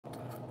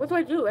What do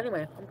I do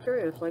anyway? I'm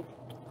curious. Like,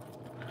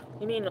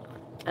 you mean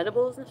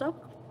edibles and stuff?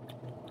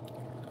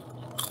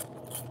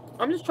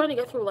 I'm just trying to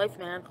get through life,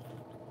 man.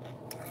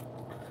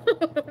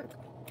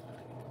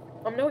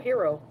 I'm no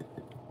hero.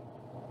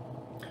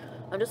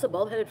 I'm just a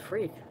bald-headed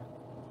freak.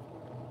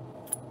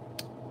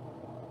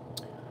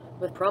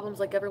 With problems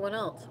like everyone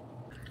else.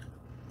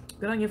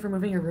 Good on you for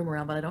moving your room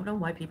around, but I don't know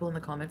why people in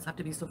the comments have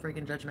to be so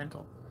freaking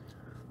judgmental.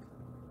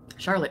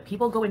 Charlotte,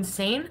 people go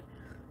insane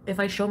if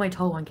I show my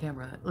toe on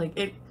camera.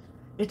 Like,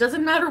 it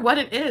doesn't matter what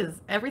it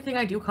is. Everything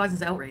I do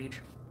causes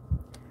outrage.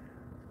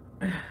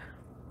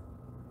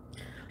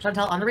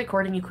 Chantal, on the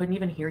recording, you couldn't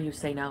even hear you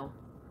say no.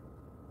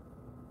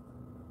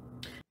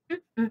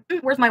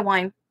 Where's my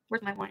wine?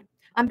 Where's my wine?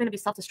 I'm going to be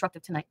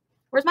self-destructive tonight.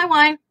 Where's my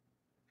wine?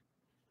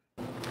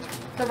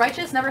 The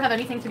righteous never have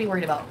anything to be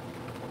worried about.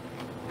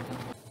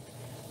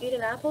 Eat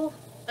an apple?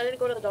 I didn't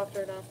go to the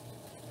doctor enough.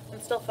 I'm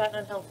still fat and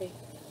unhealthy.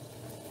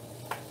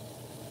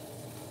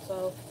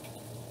 So,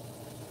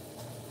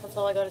 that's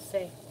all I gotta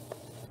say.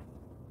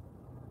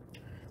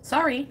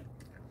 Sorry.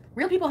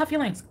 Real people have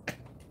feelings.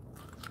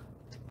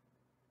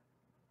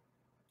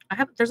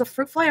 There's a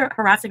fruit fly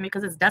harassing me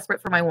because it's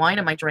desperate for my wine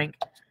and my drink.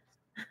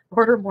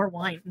 Order more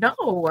wine.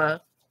 No.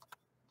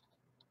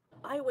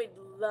 I would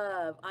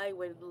love.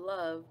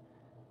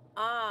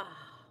 Ah,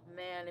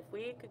 man, if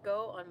we could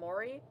go on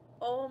Maury,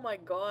 oh my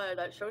god,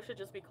 that show should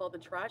just be called The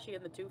Trashy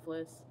and the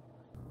Toothless.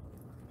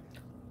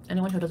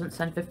 Anyone who doesn't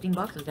send 15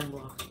 bucks is getting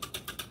blocked.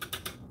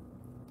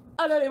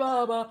 No one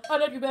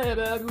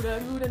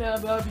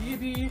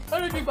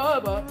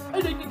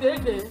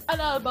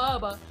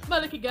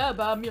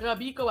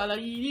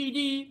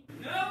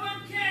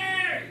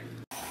cares!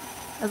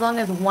 As long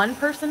as one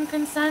person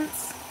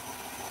consents?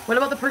 What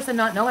about the person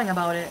not knowing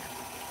about it?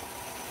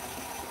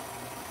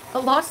 A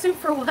lawsuit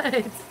for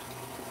what?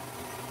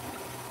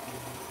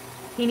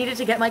 He needed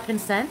to get my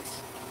consent?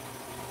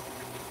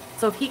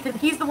 So if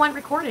he's the one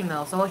recording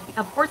though, so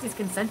of course he's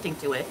consenting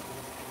to it.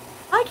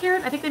 Hi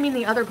Karen, I think they mean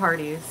the other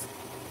parties.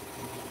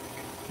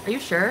 Are you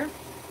sure?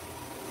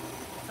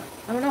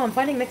 I don't know, I'm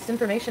finding mixed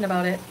information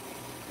about it.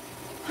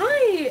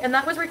 Hi! And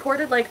that was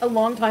recorded like a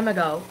long time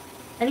ago.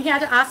 And he had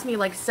to ask me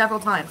like several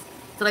times.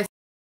 Did I say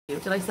you?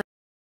 Did I say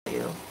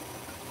you?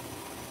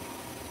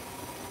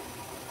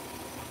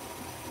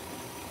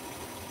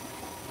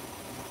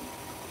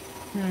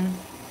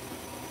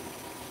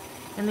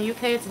 In the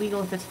UK, it's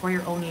legal if it's for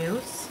your own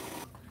use.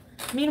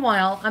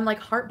 Meanwhile, I'm like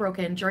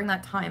heartbroken during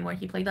that time where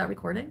he played that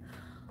recording.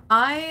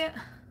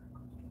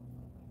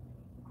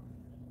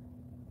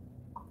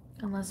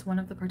 Unless one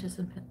of the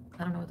participants,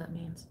 I don't know what that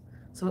means.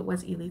 So it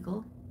was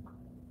illegal.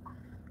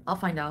 I'll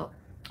find out.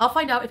 I'll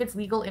find out if it's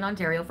legal in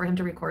Ontario for him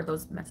to record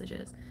those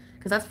messages.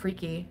 Because that's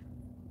freaky.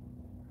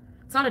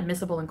 It's not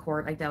admissible in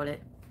court. I doubt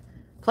it.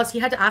 Plus, he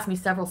had to ask me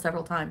several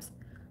times.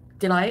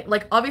 Did I?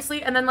 Like,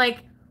 obviously, and then,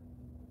 like,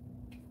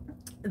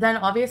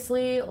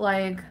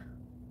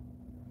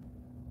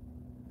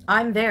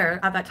 I'm there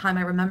at that time.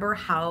 I remember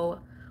how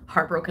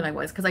heartbroken I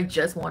was because I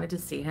just wanted to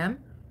see him.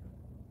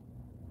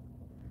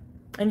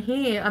 And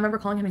I remember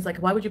calling him, he's like,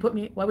 why would you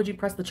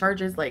press the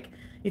charges? Like,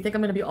 you think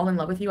I'm going to be all in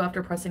love with you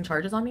after pressing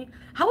charges on me?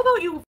 How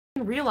about you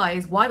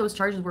realize why those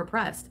charges were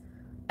pressed?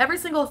 Every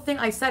single thing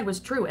I said was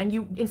true, and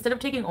you, instead of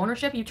taking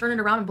ownership, you turn it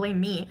around and blame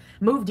me,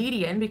 move Dee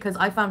Dee in because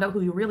I found out who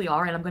you really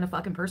are and I'm going to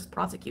fucking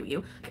prosecute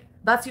you.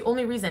 That's the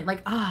only reason.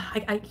 Like,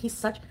 he's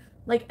such,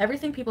 like,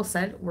 everything people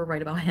said were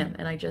right about him,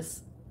 and I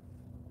hate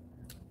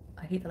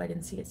that I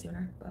didn't see it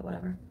sooner, but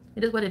whatever.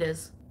 It is what it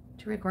is.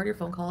 To record your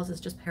phone calls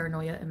is just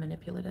paranoia and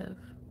manipulative.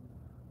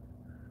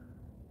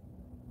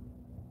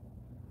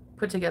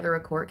 Put together a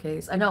court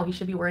case. I know, he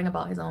should be worrying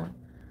about his own.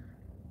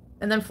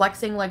 And then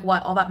flexing, like,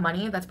 what, all that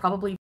money, that's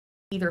probably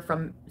either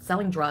from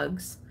selling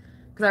drugs.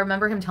 Because I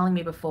remember him telling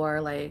me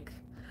before, like,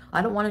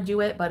 I don't want to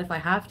do it, but if I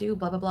have to,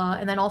 blah, blah, blah.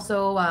 And then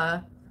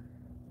also,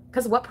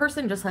 because what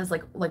person just has,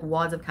 like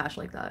wads of cash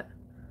like that?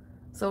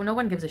 So no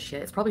one gives a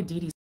shit. It's probably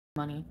Dee Dee's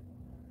money.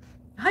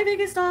 Hi,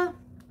 Vegas doll.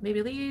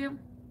 Baby Lee.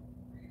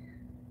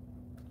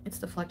 It's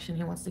deflection.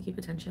 He wants to keep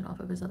attention off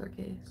of his other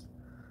case.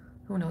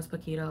 Who knows,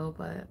 Paquito,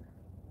 but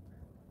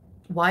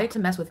why to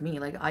mess with me?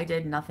 Like, I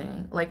did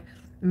nothing. Like,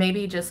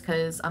 maybe just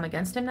because I'm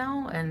against him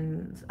now,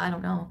 and I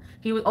don't know.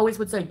 He always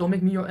would say, don't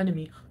make me your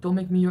enemy. Don't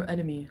make me your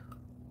enemy.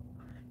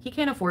 He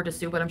can't afford to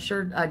sue, but I'm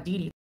sure Dee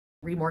Dee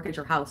remortgage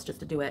her house just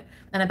to do it.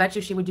 And I bet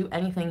you she would do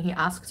anything he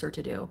asks her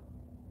to do.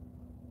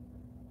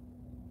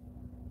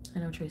 I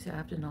know, Tracy, I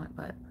have to not,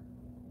 but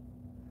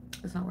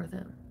it's not worth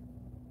it.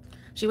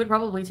 She would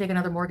probably take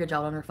another mortgage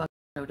out on her fucking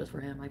show just for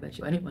him. I bet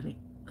you any money.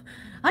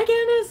 Hi,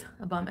 Candace!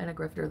 A bum and a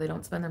grifter. They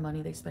don't spend their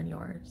money, they spend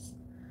yours.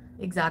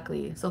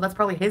 Exactly. So that's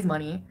probably his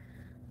money.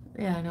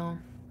 Yeah, I know.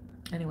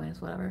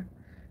 Anyways, whatever.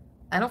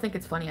 I don't think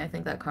it's funny. I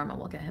think that karma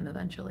will get him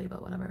eventually,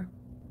 but whatever.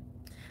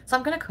 So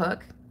I'm gonna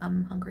cook.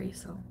 I'm hungry,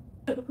 so.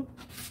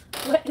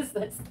 What is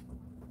this?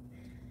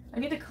 I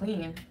need to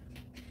clean.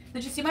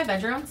 Did you see my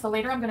bedroom? So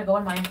later I'm gonna go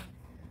in my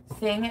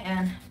thing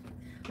and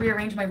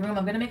rearrange my room.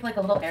 I'm gonna make like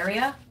a little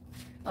area.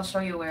 I'll show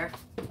you where.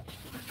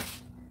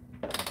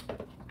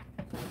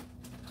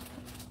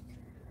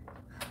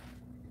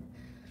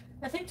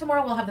 I think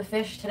tomorrow we'll have the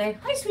fish. Today,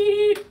 hi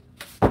sweetie.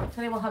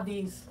 Today we'll have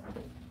these.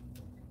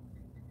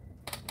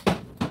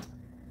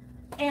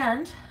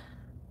 And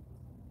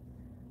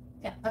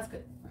yeah, that's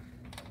good.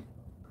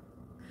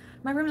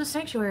 My room's a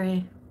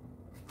sanctuary.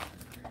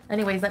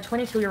 Anyways, that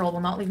 22-year-old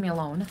will not leave me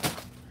alone.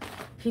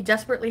 He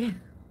desperately...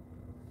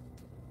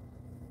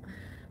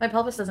 My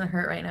pelvis doesn't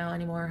hurt right now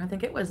anymore. I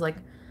think it was like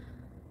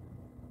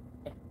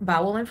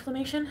bowel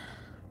inflammation.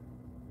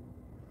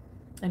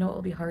 I know it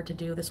will be hard to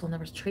do. This will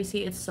never...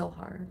 Tracy, it's so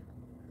hard.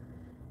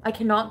 I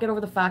cannot get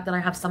over the fact that I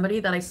have somebody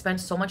that I spent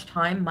so much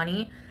time,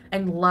 money,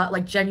 and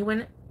like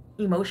genuine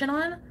emotion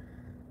on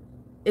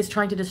is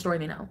trying to destroy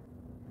me now.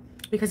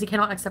 Because he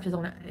cannot accept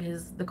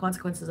the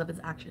consequences of his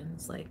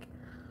actions. Like...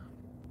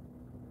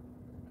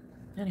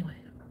 Anyway.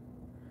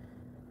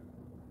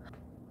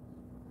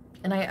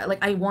 And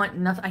I want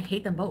nothing. I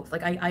hate them both.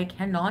 Like, I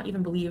cannot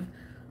even believe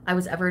I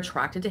was ever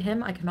attracted to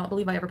him. I cannot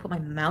believe I ever put my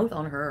mouth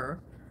on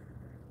her.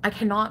 I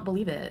cannot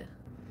believe it.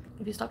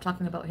 If you stop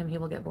talking about him, he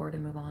will get bored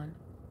and move on.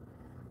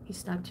 He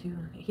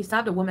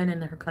stabbed a woman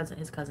and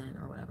his cousin,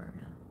 or whatever.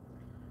 Yeah.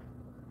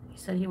 He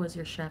said he was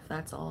your chef,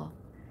 that's all.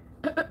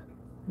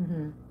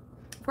 Mm-hmm.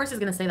 Of course he's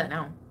gonna say that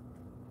now.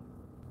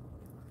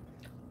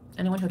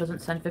 Anyone who doesn't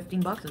send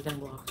 $15 is getting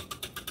blocked.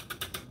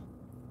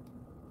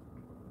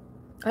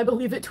 I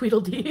believe it,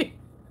 Tweedledee.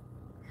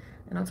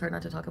 I know it's hard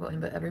not to talk about him,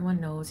 but everyone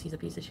knows he's a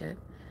piece of shit.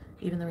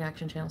 Even the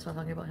reaction channel, stop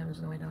talking about him.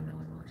 There's no way down, no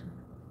one watching.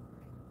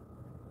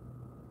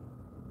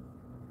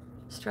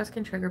 Stress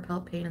can trigger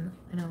pain, and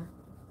I know.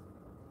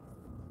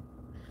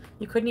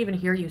 You couldn't even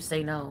hear you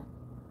say no.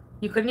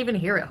 You couldn't even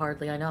hear it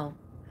hardly, I know.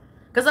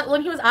 Because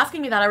when he was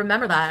asking me that, I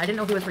remember that. I didn't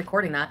know he was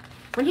recording that.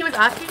 When he was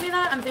asking me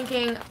that, I'm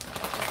thinking,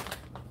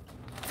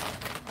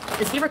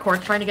 is he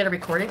trying to get a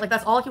recording? Like,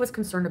 that's all he was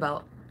concerned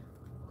about.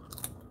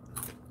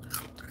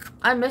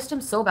 I missed him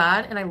so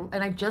bad,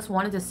 and I just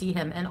wanted to see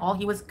him, and all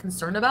he was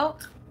concerned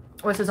about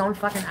was his own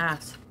fucking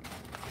ass.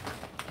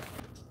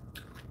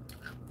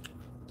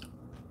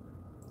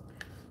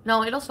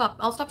 No, I'll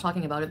stop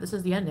talking about it. This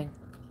is the ending.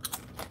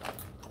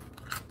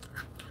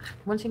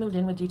 Once he moved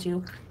in with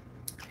D2,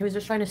 he was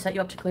just trying to set you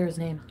up to clear his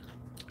name.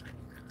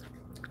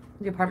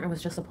 The apartment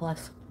was just a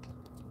plus.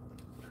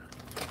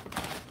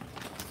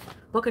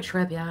 Book a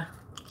trip, yeah.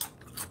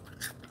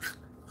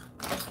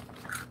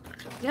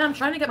 Yeah, I'm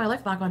trying to get my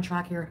life back on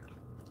track here.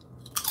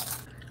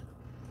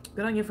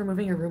 Good on you for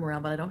moving your room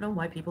around, but I don't know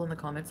why people in the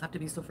comments have to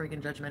be so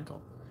freaking judgmental.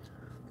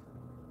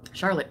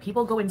 Charlotte,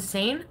 people go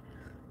insane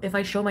if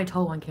I show my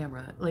toe on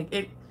camera. Like,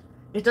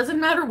 it doesn't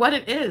matter what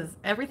it is.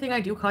 Everything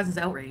I do causes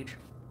outrage.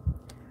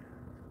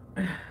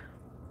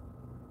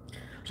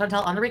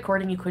 Chantal, on the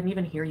recording, you couldn't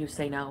even hear you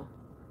say no.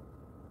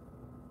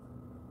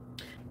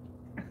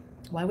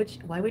 Why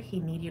would he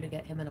need you to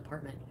get him an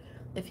apartment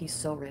if he's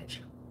so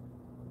rich?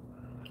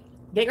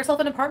 Get yourself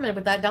an apartment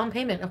with that down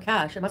payment of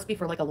cash. It must be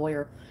for like a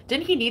lawyer.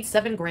 Didn't he need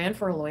 $7 grand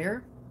for a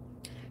lawyer?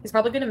 He's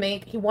probably gonna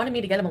he wanted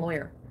me to get him a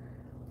lawyer.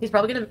 He's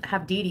probably gonna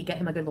have Dee Dee get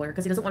him a good lawyer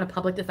because he doesn't want a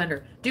public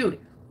defender. Dude,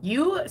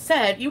 you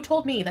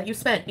told me that you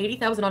spent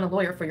 $80,000 on a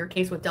lawyer for your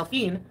case with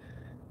Delphine.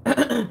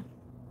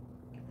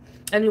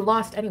 And you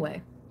lost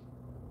anyway.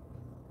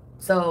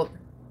 So,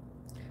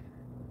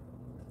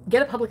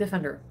 get a public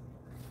defender.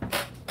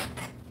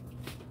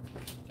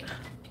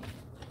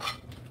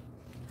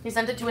 He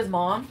sent it to his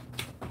mom.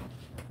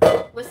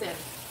 Listen,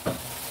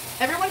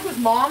 everyone whose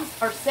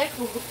moms are sick,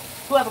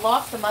 who have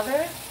lost a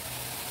mother,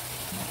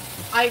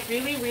 I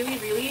really, really,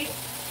 really,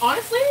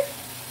 honestly,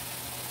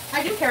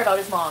 I do care about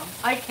his mom.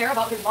 I care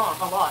about his mom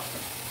a lot.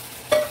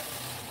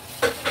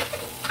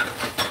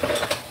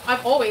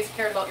 I've always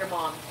cared about your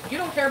mom. You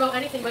don't care about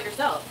anything but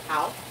yourself,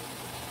 Hal.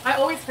 I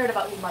always cared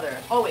about his mother.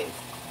 Always.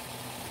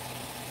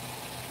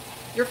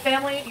 Your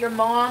family, your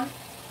mom.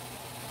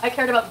 I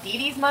cared about Dee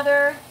Dee's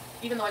mother,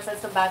 even though I said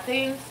some bad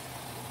things.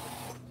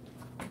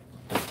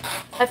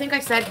 I think I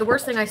said, the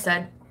worst thing I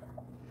said,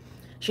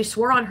 she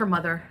swore on her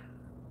mother.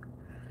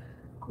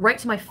 Right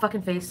to my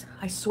fucking face.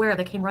 I swear,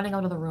 they came running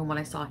out of the room when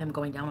I saw him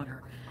going down on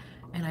her.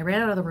 And I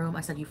ran out of the room.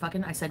 I said,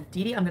 I said,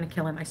 Dee Dee, I'm going to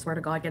kill him. I swear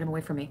to God, get him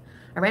away from me.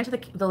 I ran to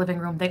the living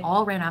room. They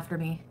all ran after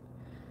me.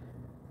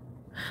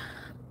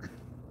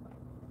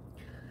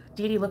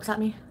 Dee Dee looks at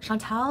me.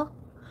 Chantal,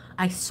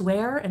 I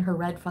swear, in her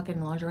red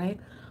fucking lingerie,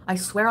 I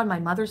swear on my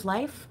mother's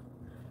life,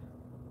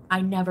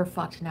 I never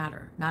fucked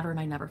Nader. Nader and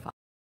I never fucked.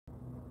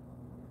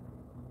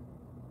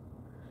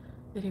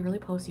 Did he really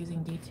post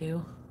using D2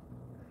 to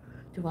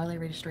violate a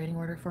restraining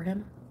order for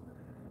him?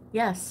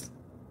 Yes.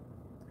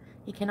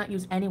 He cannot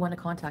use anyone to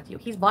contact you.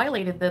 He's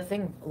violated the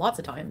thing lots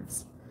of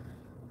times.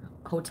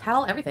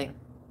 Hotel, everything.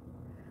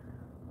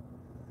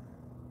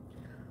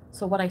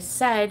 So what I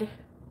said,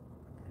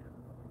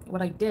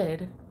 what I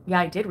did, yeah,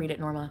 I did read it,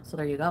 Norma, so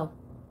there you go.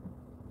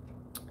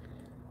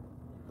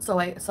 So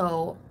I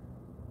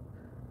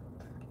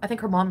think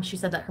her mom, she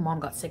said that her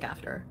mom got sick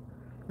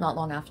not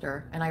long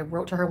after. And I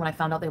wrote to her when I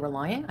found out they were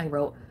lying. I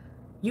wrote,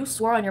 you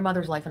swore on your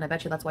mother's life, and I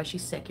bet you that's why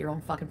she's sick. Your own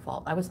fucking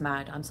fault. I was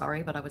mad. I'm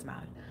sorry, but I was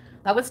mad.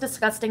 That was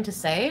disgusting to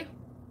say.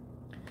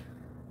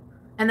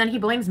 And then he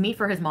blames me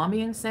for his mom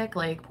being sick.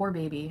 Like, poor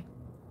baby.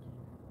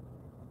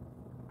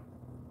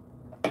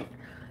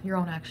 Your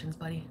own actions,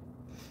 buddy.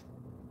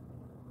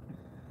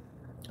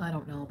 I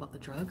don't know about the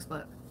drugs,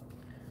 but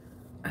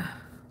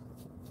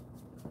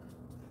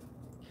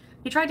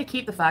he tried to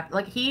keep the fact,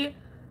 like,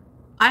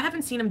 I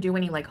haven't seen him do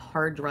any, like,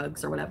 hard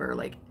drugs or whatever,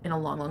 like, in a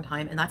long, long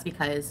time, and that's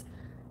because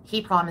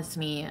he promised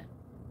me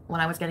when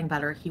I was getting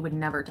better, he would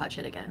never touch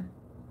it again.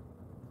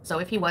 So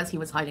if he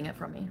was hiding it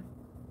from me.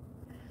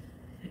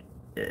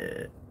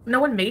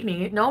 No one made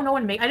me. No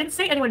one made, I didn't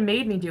say anyone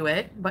made me do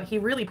it, but he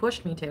really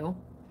pushed me to.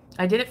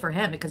 I did it for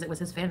him because it was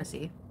his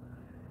fantasy.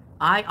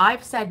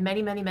 I've said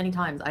many, many, many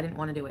times I didn't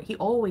want to do it. He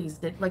always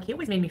did, like, he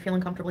always made me feel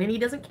uncomfortable, and he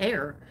doesn't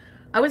care.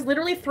 I was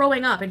literally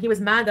throwing up, and he was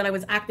mad that I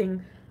was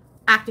acting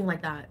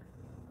like that.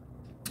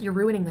 You're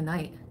ruining the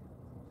night.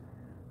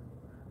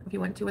 If you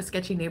went to a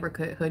sketchy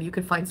neighborhood, you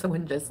could find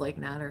someone just like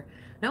Nader.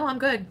 No, I'm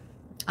good.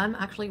 I'm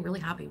actually really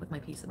happy with my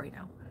peace right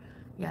now.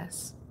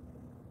 Yes.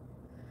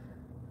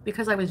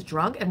 Because I was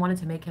drunk and wanted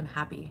to make him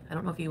happy. I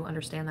don't know if you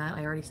understand that.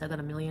 I already said that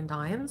a million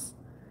times.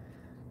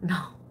 No.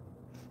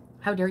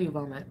 How dare you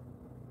vomit?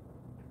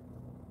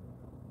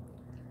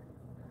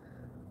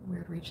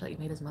 Weird reach that you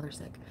made his mother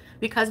sick.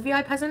 Because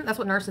VI peasant, that's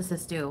what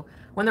narcissists do.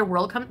 When their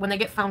world when they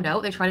get found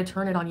out, they try to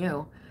turn it on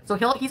you. So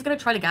he's gonna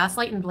try to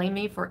gaslight and blame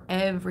me for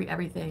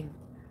everything.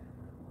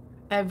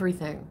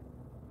 Everything.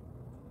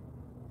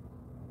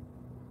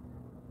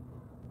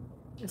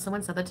 If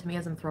someone said that to me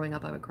as I'm throwing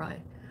up, I would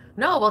cry.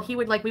 No, well, he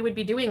would, like, we would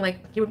be doing,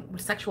 like,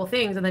 sexual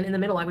things, and then in the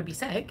middle I would be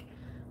sick.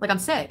 Like, I'm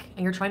sick,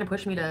 and you're trying to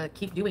push me to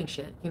keep doing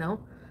shit, you know?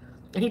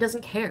 And he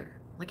doesn't care.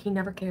 Like, he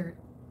never cared.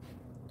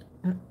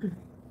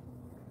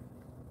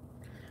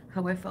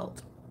 How I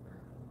felt.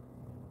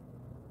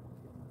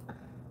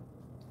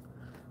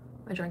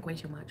 I drank way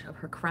too much of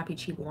her crappy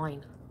cheap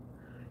wine.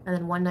 And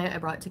then one night I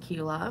brought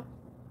tequila.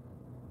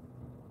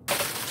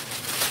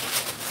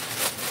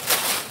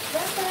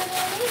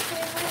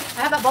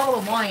 I have that bottle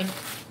of wine,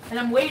 and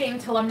I'm waiting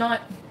till I'm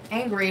not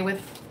angry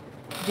with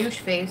douche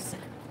face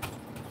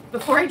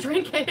before I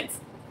drink it.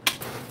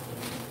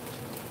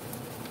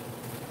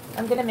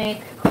 I'm gonna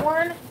make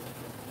corn,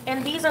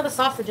 and these are the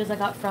sausages I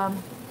got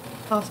from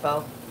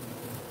Costco.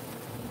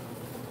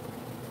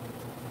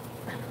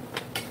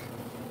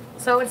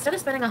 So instead of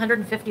spending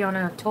 $150 on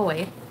a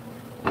toy,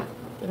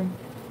 I'm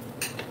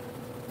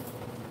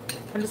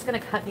just gonna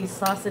cut these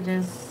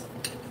sausages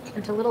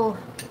into little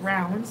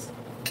rounds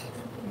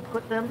and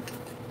put them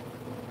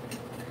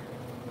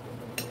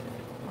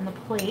on the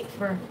plate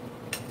for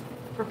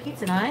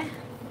Pete and I.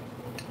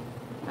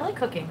 I like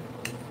cooking.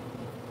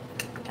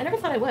 I never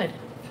thought I would,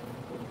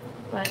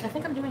 but I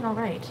think I'm doing all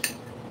right.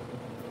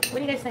 What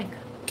do you guys think?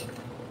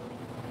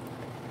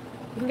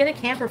 You can get a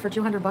camper for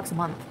 $200 a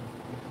month.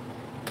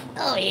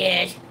 Oh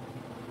yes.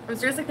 I'm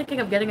seriously thinking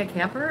of getting a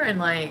camper and,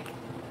 like,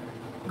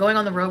 going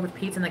on the road with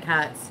Pete and the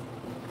cats.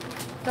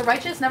 The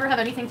righteous never have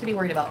anything to be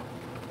worried about.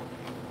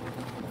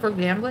 For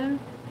gambling?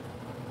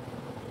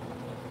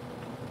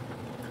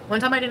 One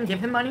time I didn't give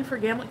him money for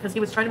gambling because he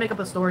was trying to make up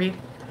a story.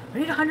 I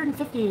need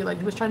 150. Like,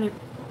 he was trying to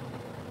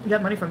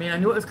get money from me, and I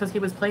knew it was because he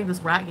was playing this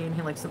rat game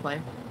he likes to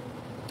play.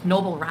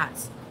 Noble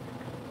Rats.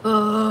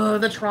 Ugh,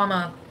 the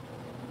trauma.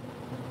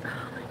 Oh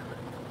my god.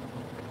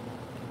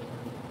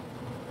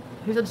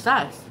 He's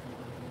obsessed.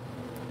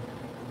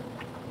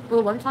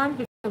 Well, one time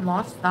he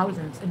lost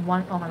thousands in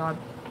one. Oh my god.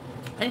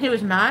 And he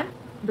was mad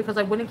because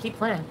I wouldn't keep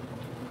playing.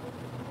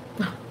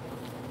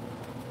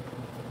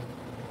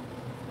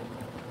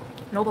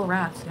 Noble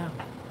Rats, yeah.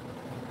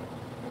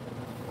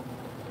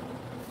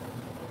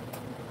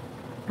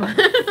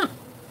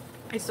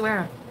 I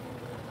swear.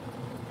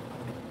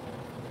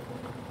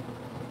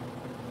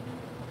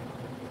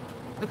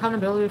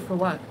 Accountability for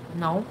what?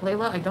 No,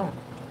 Layla, I don't.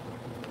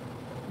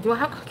 Do I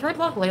have? Can I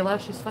block Layla?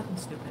 She's fucking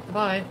stupid.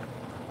 Goodbye.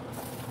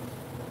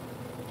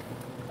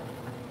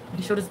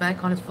 He showed his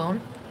bank on his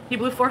phone. He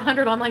blew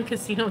 400 online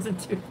casinos in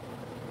 2.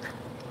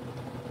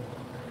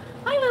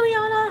 Hi,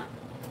 Liliana.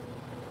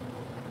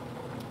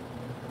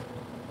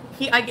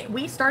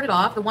 We started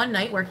off the one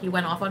night where he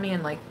went off on me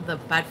and, like, the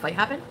bad fight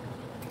happened.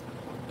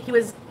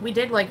 We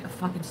did, like,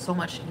 fucking so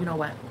much, you know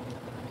what.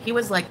 He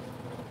was like,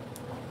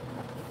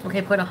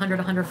 okay, put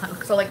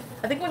 100. So, like,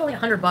 I think it was only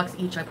 $100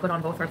 each I put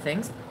on both our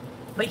things.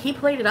 But he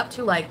played it up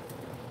to, like,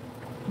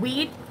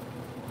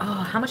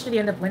 how much did he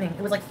end up winning?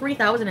 It was like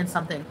 3,000 and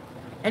something.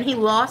 And he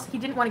lost. He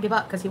didn't want to give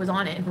up because he was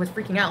on it and he was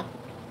freaking out.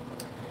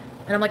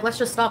 And I'm like, let's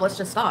just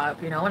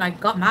stop, you know? And I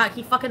got mad.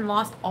 He fucking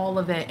lost all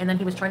of it. And then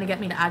he was trying to get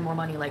me to add more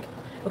money, like,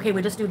 okay,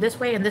 we just do this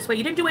way and this way.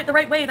 You didn't do it the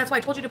right way. That's why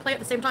I told you to play at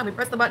the same time. We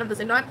pressed the button at the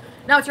same time.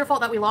 Now it's your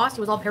fault that we lost. He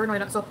was all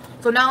paranoid.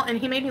 So now, and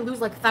he made me lose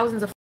like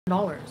thousands of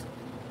dollars.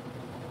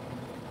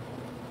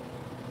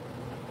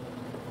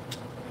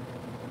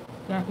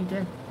 Yeah, he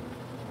did.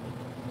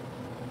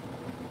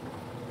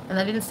 And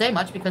I didn't say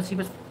much because he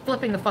was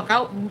flipping the fuck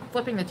out and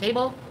flipping the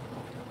table.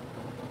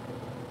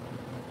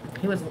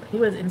 He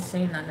was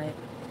insane that night.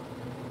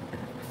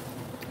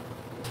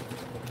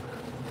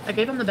 I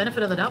gave him the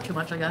benefit of the doubt too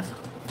much, I guess.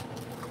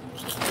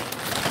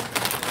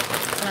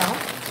 Well,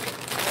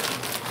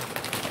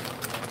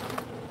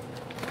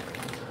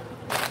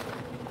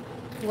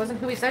 He wasn't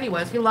who he said he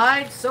was. He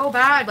lied so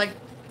bad. Like,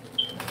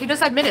 he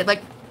just admitted,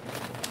 like,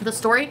 the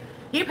story.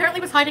 He apparently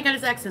was hiding at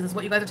his ex's, is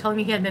what you guys are telling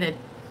me he admitted.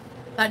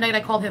 That night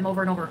I called him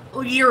over and over.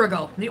 A year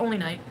ago. The only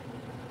night.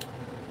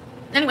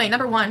 Anyway,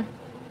 number one.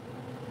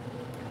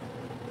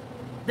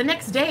 The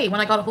next day,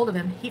 when I got a hold of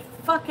him, he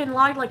fucking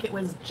lied like it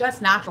was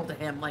just natural to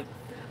him. Like,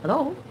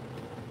 hello?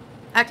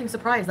 Acting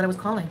surprised that I was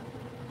calling.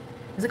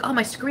 He's like, oh,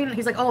 my screen.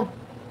 He's like, oh,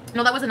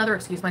 no, that was another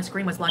excuse. My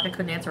screen was black. I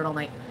couldn't answer it all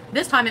night.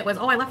 This time it was,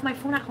 oh, I left my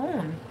phone at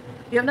home.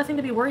 You have nothing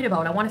to be worried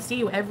about. I want to see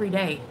you every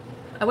day.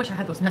 I wish I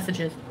had those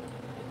messages.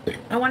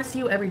 I want to see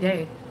you every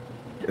day.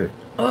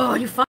 Oh,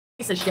 you fucking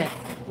piece of shit.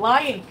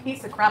 Lying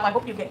piece of crap. I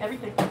hope you get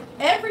everything.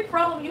 Every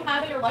problem you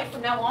have in your life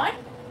from now on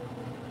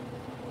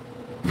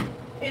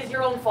is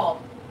your own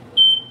fault.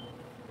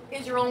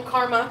 Is your own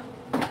karma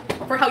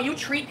for how you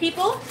treat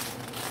people.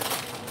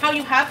 How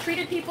you have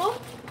treated people.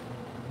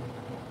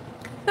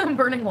 I'm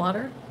burning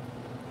water.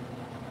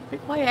 Be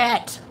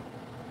quiet.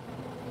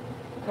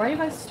 Why are you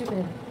guys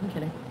stupid? I'm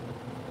kidding.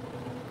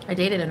 I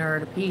dated in her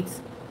to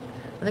Pete's.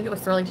 I think it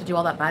was thrilling to do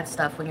all that bad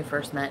stuff when you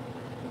first met.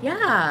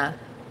 Yeah.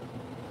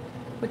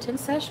 With tin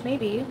sesh,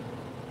 maybe.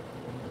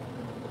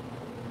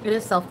 It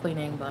is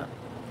self-cleaning, but...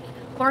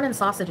 corn and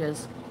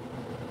sausages.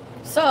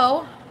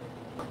 So...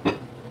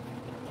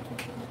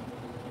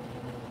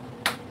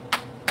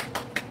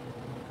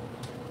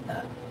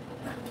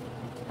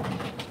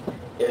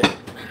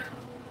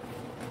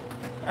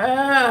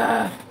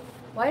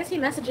 why is he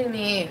messaging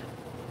me?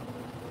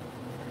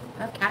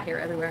 I have cat hair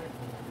everywhere.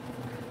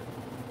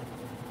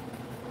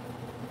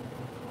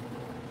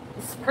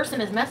 This person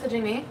is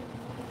messaging me.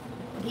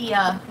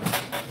 The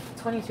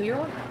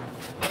 22-year-old.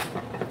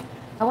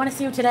 I want to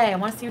see you today. I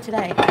want to see you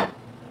today.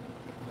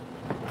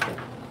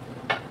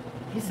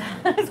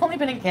 He's only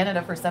been in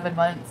Canada for 7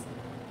 months.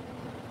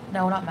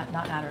 No, not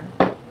Nader.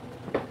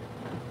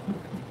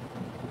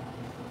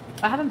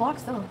 I have him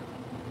blocked still.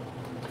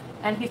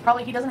 And he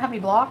doesn't have me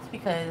blocked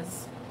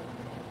because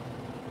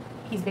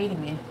he's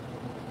baiting me.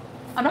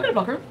 I'm not gonna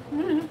block her.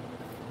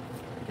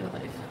 Get a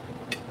life.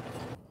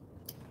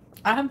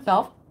 I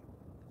himself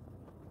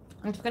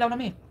and took it out on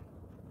me.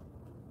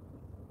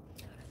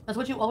 That's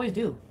what you always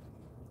do.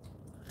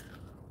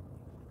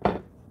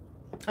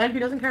 And he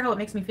doesn't care how it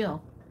makes me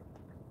feel.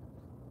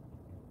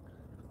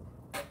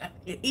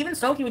 Even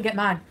so, he would get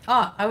mad.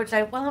 I would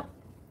say, well,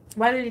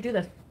 why did he do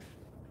this?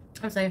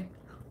 I would say,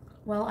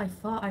 well, I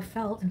thought I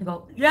felt. And he'd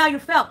go, yeah, you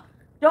felt.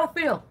 Don't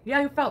feel.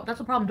 Yeah, you felt. That's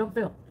the problem. Don't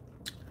feel.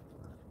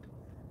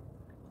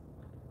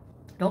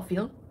 Don't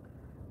feel?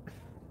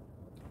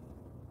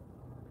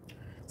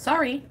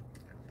 Sorry.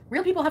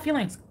 Real people have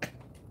feelings.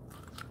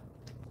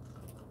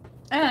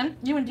 And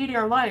you and Didi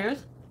are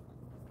liars.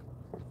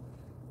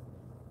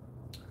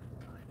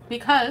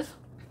 Because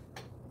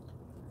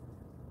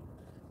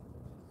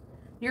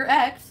your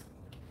ex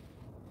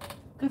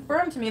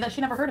confirmed to me that she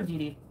never heard of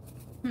Didi.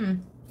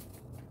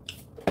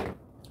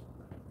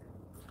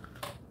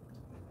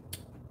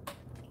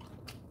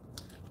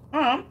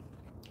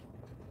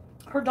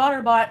 Her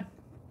daughter bought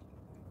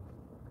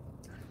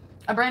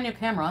a brand new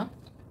camera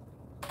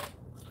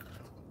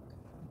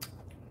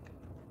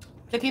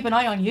to keep an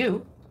eye on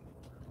you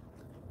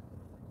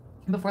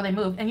before they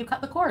moved, and you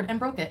cut the cord and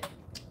broke it.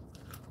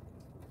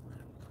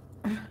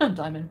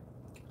 Diamond.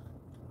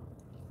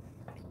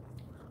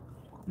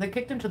 They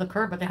kicked him to the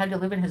curb, but they had to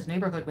live in his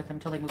neighborhood with him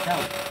until they moved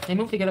out. They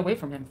moved to get away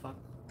from him, fuck.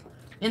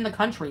 In the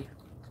country.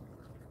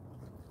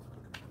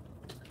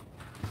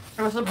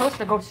 I was supposed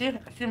to go see...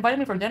 She invited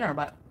me for dinner,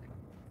 but...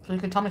 so she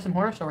could tell me some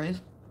horror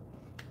stories.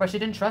 But she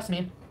didn't trust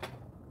me.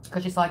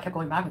 Because she saw I kept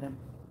going back with him.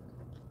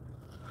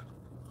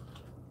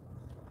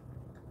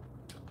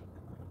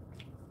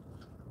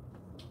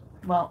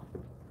 Well...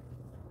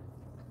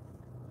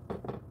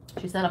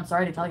 she said, I'm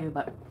sorry to tell you,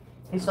 but...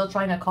 he's still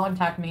trying to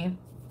contact me.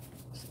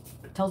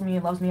 Tells me he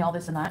loves me, all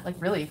this and that. Like,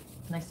 really?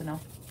 Nice to know.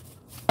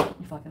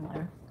 You fucking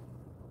liar.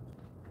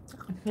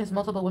 He has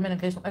multiple women in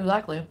case...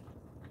 exactly.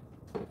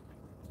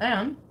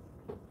 And...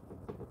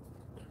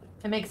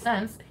 it makes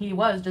sense. He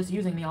was just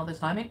using me all this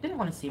time. He didn't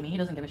want to see me. He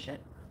doesn't give a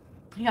shit.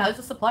 Yeah, it's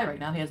a supply right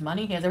now. He has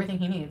money. He has everything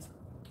he needs.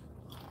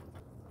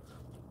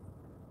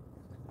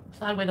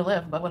 Sad way to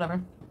live, but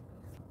whatever.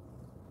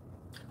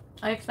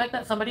 I expect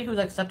that somebody who's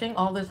accepting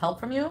all this help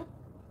from you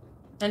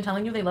and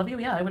telling you they love you,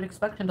 yeah, I would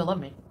expect him to love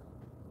me.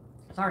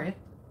 Sorry.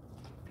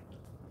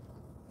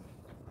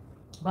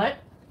 But,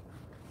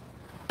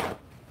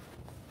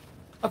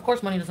 of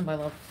course money doesn't buy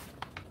love.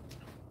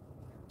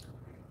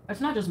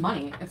 It's not just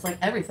money. It's like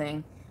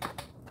everything.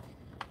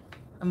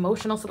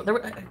 Emotional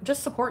support.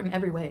 Just support in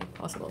every way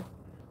possible.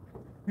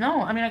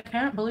 No, I mean, I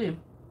can't believe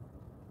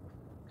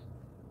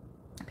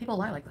people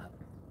lie like that.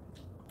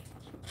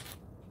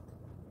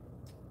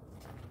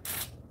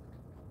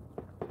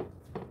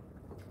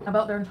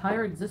 About their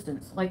entire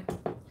existence. Like,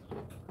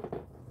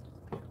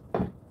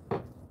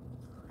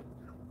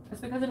 it's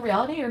because in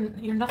reality,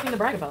 you're nothing to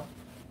brag about.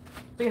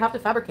 So you have to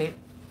fabricate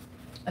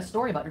a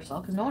story about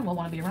yourself because no one will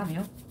want to be around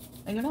you.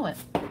 And you know it.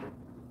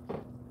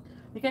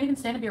 You can't even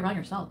stand to be around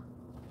yourself.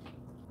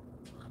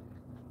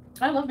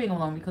 I love being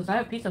alone because I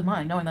have peace of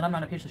mind knowing that I'm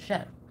not a piece of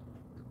shit.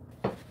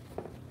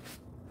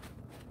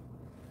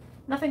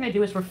 Nothing I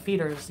do is for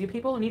feeders. You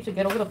people need to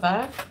get over the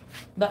fact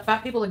that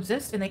fat people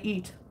exist and they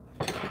eat.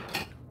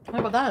 How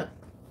about that?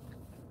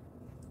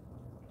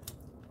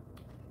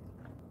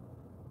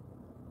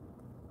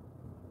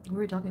 What were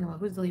we talking about?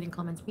 Who's deleting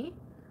comments? Me?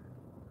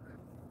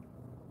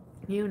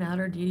 You,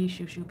 Nader, Dee Dee,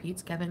 Shoo,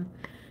 Pete's, Kevin,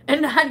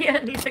 and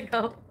Nadia need to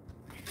go.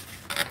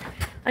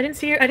 I didn't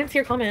see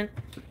your comment.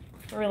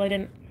 For real, I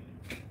didn't.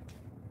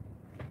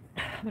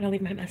 I'm gonna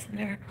leave my mess in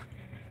there.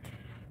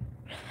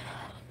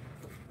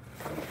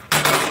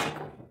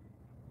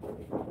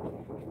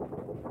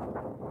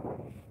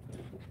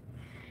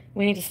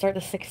 We need to start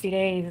the 60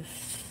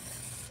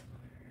 days.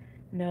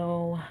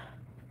 No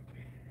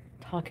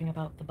talking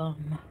about the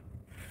bum.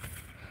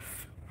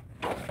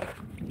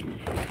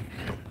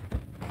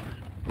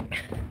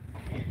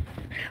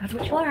 That's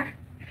what you are.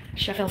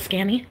 Chef El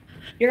Scammy.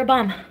 You're a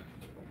bum.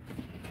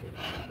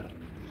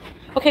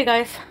 Okay,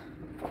 guys.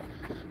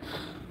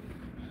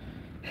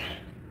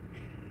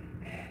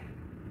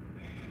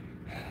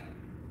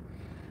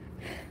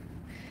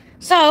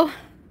 So,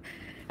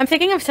 I'm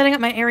thinking of setting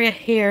up my area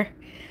here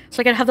so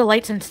I can have the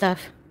lights and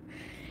stuff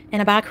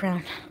in a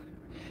background.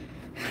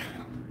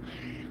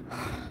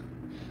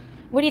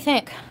 What do you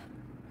think?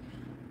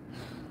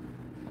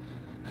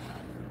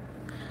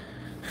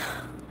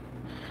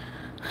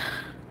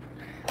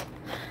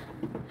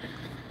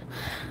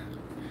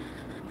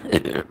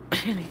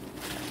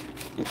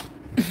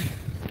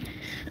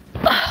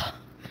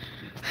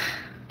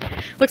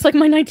 Looks like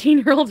my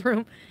 19-year-old's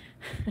room.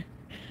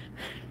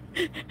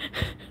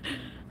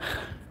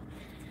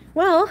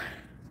 Well,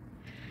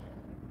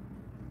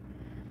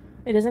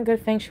 it isn't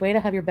good feng shui to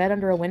have your bed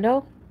under a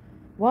window?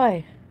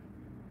 Why?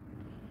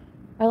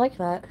 I like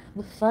that.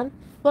 The sun.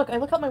 Look, I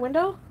look out my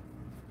window.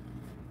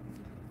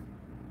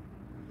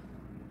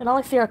 And all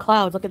I see are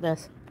clouds. Look at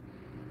this.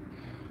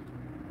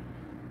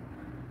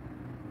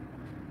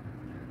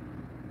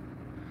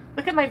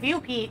 Look at my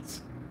view,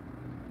 Pete.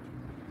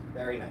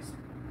 Very nice.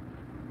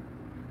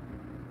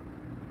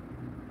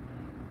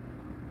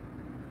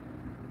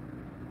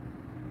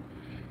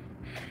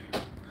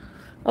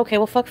 Okay,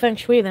 well, fuck feng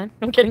shui then.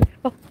 I'm kidding.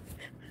 Oh.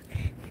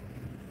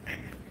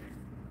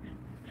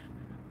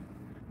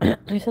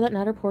 You said that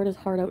Nader poured his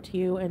heart out to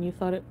you, and you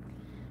thought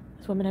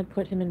this woman had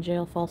put him in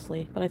jail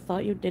falsely. But I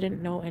thought you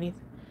didn't know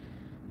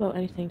about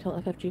anything till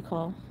FFG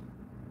call.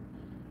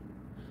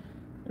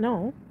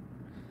 No.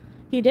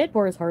 He did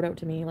pour his heart out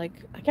to me. Like,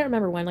 I can't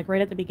remember when. Like,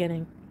 right at the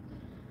beginning.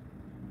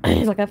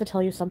 He's like, I have to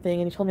tell you something.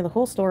 And he told me the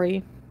whole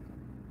story.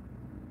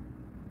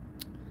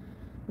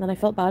 And then I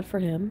felt bad for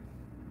him.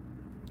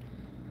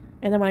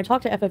 And then when I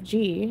talked to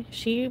FFG,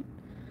 she,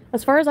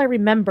 as far as I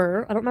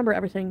remember, I don't remember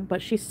everything,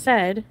 but she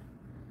said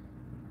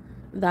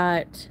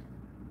that,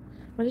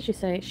 what did she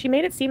say? She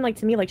made it seem like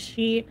to me like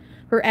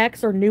her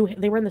ex or knew,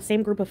 they were in the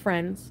same group of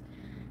friends.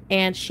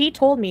 And she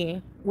told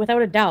me,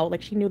 without a doubt,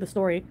 like she knew the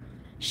story.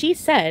 She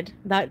said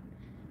that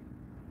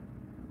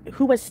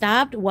who was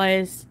stabbed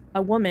was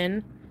a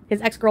woman,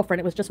 his ex-girlfriend.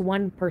 It was just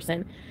one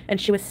person. And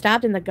she was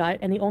stabbed in the gut.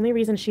 And the only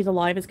reason she's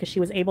alive is because she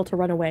was able to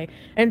run away.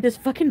 And this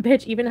fucking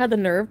bitch even had the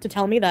nerve to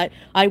tell me that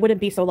I wouldn't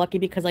be so lucky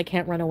because I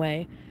can't run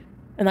away.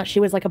 And that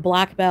she was like a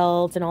black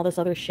belt and all this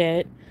other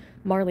shit.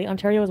 Marley,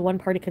 Ontario is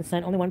one-party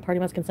consent. Only one party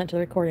must consent to the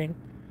recording.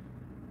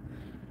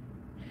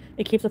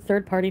 It keeps a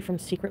third party from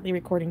secretly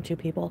recording two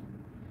people.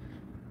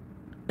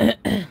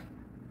 Okay.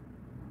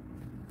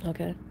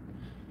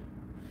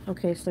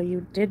 Okay, so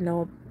you did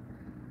know.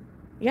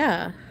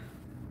 Yeah.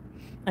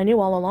 I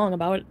knew all along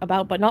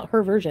about, but not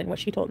her version, what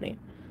she told me.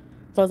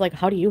 So I was like,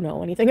 how do you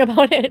know anything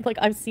about it? Like,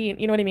 I've seen,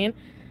 you know what I mean?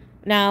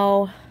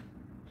 Now,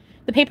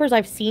 the papers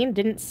I've seen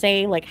didn't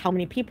say, like, how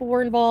many people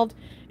were involved.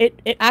 It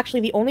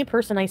actually, the only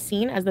person I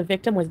seen as the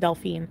victim was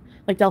Delphine.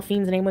 Like,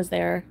 Delphine's name was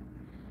there.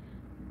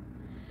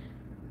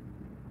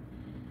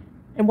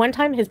 And one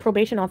time, his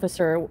probation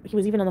officer, he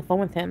was even on the phone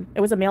with him.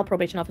 It was a male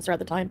probation officer at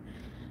the time.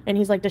 And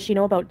he's like, does she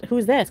know about,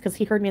 who's this? Because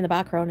he heard me in the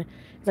background.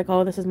 He's like,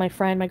 oh, this is my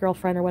friend, my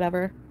girlfriend, or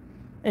whatever.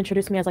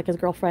 Introduced me as, like, his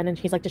girlfriend. And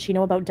he's like, does she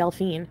know about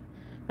Delphine?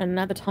 And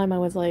at the time, I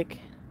was like,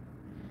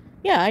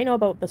 yeah, I know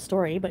about the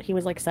story, but he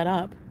was, like, set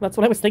up. That's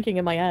what I was thinking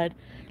in my head.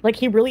 Like,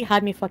 he really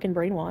had me fucking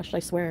brainwashed, I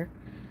swear.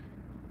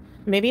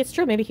 Maybe it's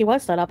true. Maybe he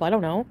was set up. I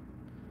don't know.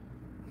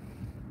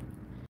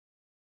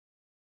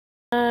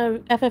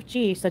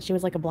 FFG said she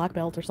was, like, a black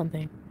belt or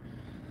something.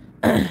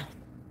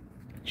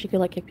 She could,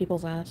 like, kick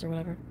people's ass or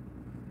whatever.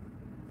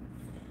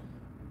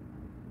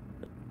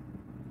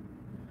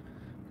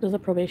 Does the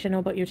probation know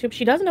about YouTube?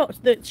 She does know.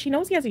 She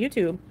knows he has a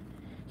YouTube.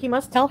 He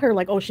must tell her,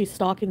 like, oh, she's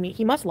stalking me.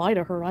 He must lie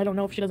to her. I don't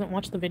know if she doesn't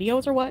watch the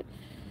videos or what.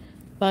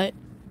 But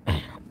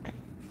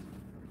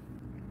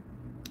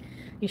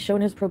he's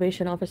shown his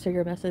probation officer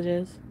your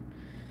messages.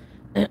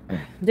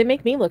 They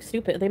make me look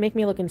stupid. They make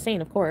me look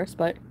insane, of course.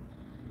 But,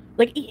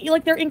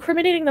 like they're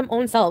incriminating them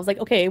own selves. Like,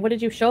 okay, what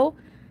did you show?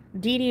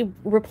 Dee Dee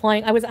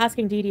replying. I was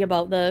asking Dee Dee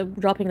about the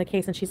dropping the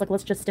case, and she's like,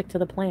 let's just stick to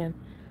the plan.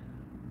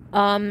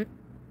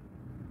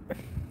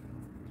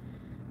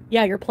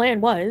 Yeah, your plan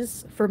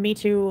was for me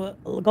to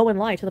go and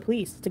lie to the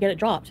police to get it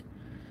dropped.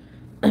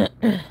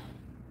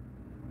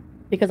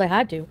 Because I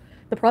had to.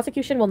 The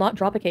prosecution will not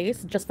drop a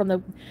case just from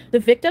the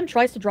victim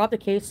tries to drop the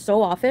case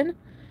so often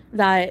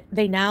that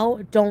they now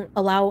don't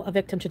allow a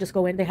victim to just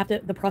go in. They have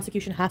to, the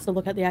prosecution has to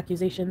look at the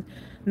accusation,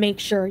 make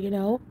sure, you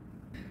know.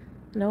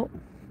 No,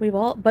 we've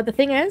all, but the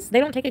thing is, they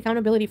don't take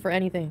accountability for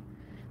anything.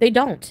 They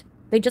don't.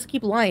 They just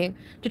keep lying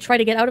to try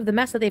to get out of the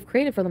mess that they've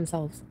created for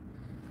themselves.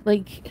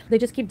 Like, they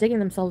just keep digging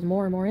themselves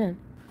more and more in.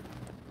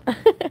 And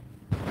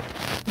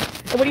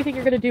what do you think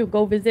you're gonna do?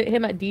 Go visit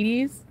him at Dee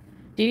Dee's?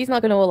 Dee Dee's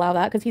not gonna allow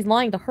that because he's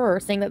lying to her,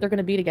 saying that they're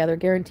gonna be together,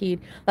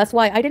 guaranteed. That's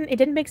why it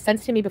didn't make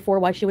sense to me before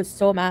why she was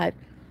so mad.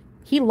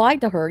 He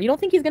lied to her. You don't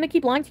think he's gonna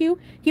keep lying to you?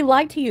 He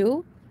lied to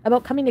you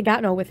about coming to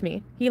Gatineau with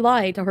me. He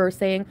lied to her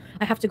saying,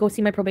 I have to go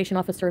see my probation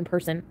officer in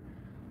person.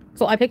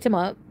 So I picked him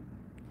up.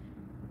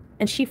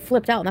 And she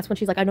flipped out. And that's when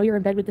she's like, I know you're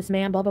in bed with this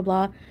man, blah, blah,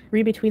 blah.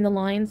 Read between the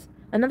lines.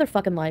 Another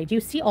fucking lie. Do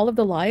you see all of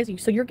the lies?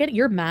 So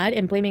you're mad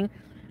and blaming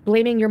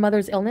your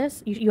mother's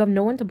illness. You have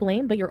no one to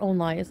blame but your own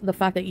lies. The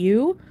fact that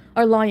you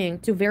are lying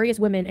to various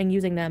women and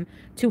using them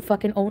to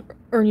fucking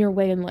earn your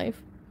way in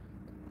life.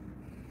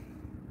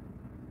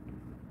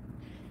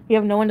 You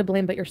have no one to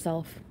blame but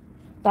yourself.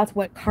 That's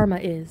what karma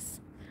is.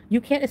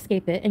 You can't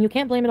escape it, and you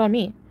can't blame it on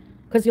me,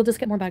 because you'll just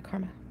get more bad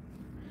karma.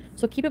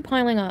 So keep it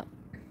piling up.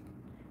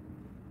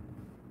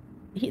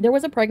 There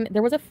was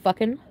a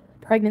fucking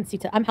pregnancy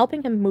test. I'm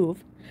helping him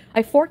move.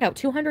 I fork out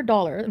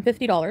 $200 and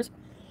 $50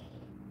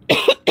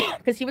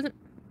 because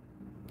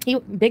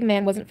big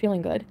man wasn't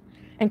feeling good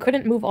and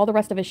couldn't move all the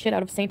rest of his shit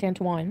out of Saint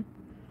Antoine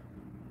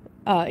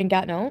in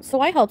Gatineau. So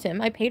I helped him.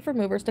 I paid for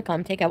movers to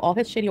come take out all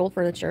his shitty old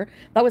furniture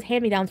that was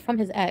hand-me-downs from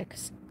his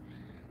ex.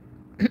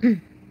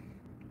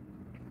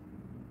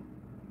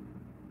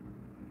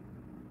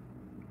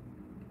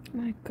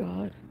 My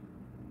God.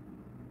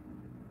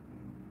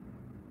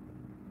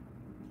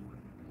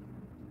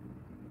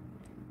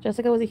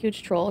 Jessica was a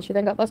huge troll. She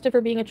then got busted for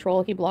being a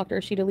troll. He blocked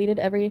her. She deleted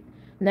every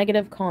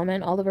negative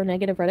comment, all of her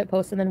negative Reddit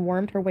posts, and then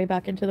wormed her way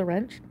back into the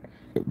wrench.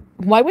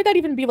 Why would that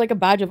even be like a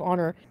badge of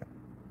honor?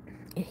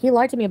 He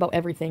lied to me about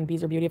everything,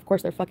 Bees or Beauty. Of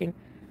course, they're fucking...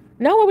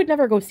 No, I would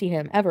never go see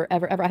him. Ever,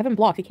 ever, ever. I have him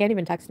blocked. He can't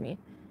even text me.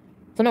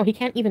 So no, he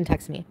can't even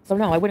text me. So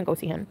no, I wouldn't go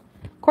see him.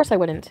 Of course I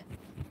wouldn't.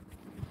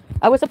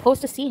 I was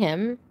supposed to see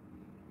him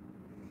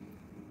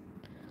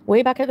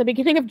way back at the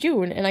beginning of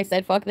June, and I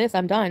said, fuck this,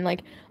 I'm done.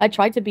 Like, I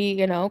tried to be,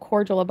 you know,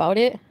 cordial about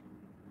it.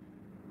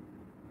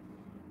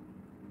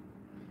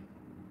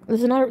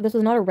 This is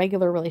not a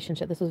regular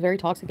relationship. This was very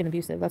toxic and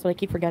abusive. That's what I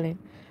keep forgetting.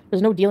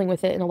 There's no dealing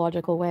with it in a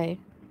logical way.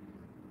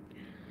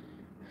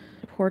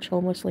 Porch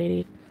homeless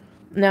lady.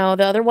 No,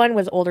 the other one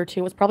was older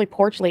too. It was probably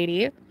porch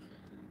lady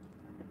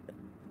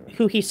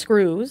who he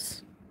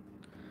screws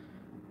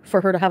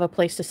for her to have a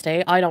place to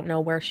stay. I don't know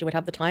where she would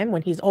have the time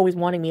when he's always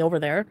wanting me over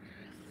there.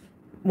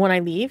 When I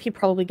leave, he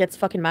probably gets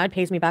fucking mad,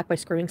 pays me back by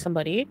screwing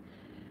somebody.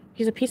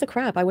 He's a piece of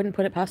crap. I wouldn't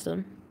put it past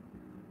him.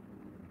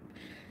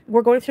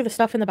 We're going through the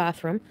stuff in the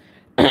bathroom.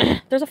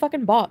 There's a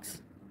fucking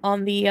box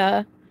on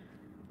the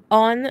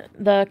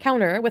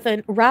counter with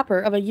a wrapper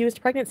of a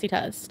used pregnancy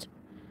test.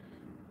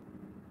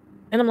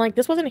 And I'm like,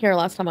 this wasn't here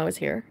last time I was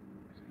here.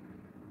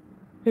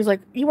 He's like,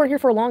 you weren't here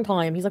for a long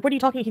time. He's like, what are you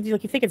talking? He's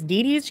like, you think it's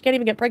Dee Dee's? She can't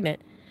even get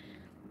pregnant.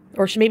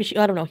 Or maybe she,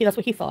 I don't know. That's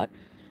what he thought.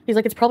 He's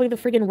like, it's probably the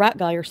friggin' rat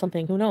guy or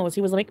something. Who knows?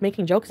 He was like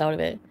making jokes out of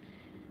it.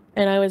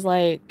 And I was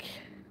like,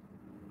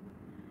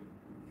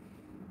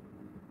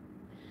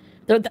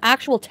 the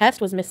actual test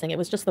was missing. It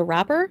was just the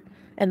wrapper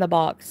and the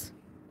box.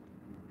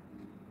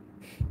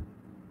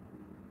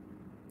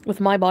 With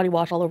my body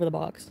wash all over the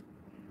box.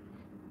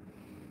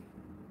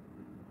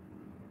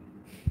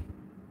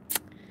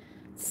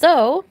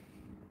 So,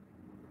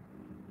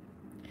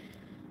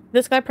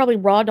 this guy probably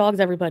raw dogs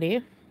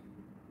everybody.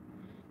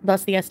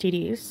 Thus the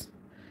STDs.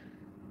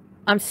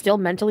 I'm still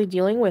mentally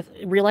dealing with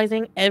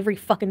realizing every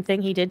fucking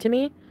thing he did to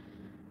me.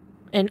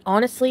 And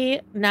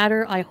honestly,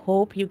 Nader, I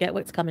hope you get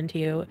what's coming to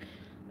you.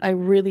 I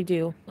really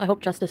do. I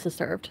hope justice is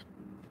served.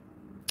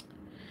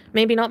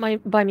 Maybe not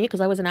by me,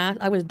 because I was an ass.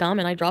 I was dumb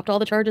and I dropped all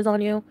the charges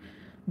on you.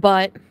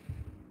 But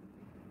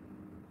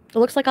it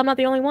looks like I'm not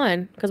the only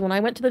one. Because when I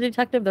went to the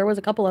detective, there was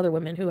a couple other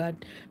women who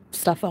had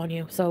stuff on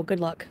you. So good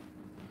luck.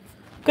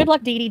 Good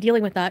luck, Dee Dee,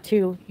 dealing with that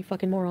too, you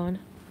fucking moron.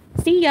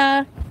 See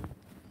ya!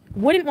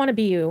 Wouldn't want to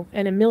be you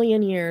in a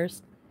million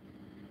years.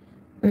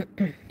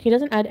 He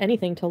doesn't add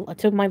anything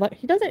to my life.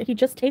 He doesn't. He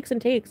just takes and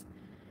takes.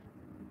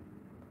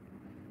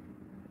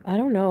 I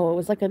don't know. It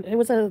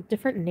was a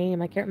different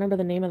name. I can't remember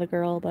the name of the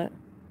girl, but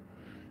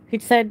he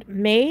said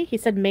May. He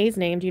said May's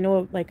name. Do you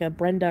know like a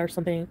Brenda or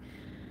something?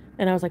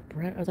 And I was like,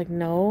 I was like,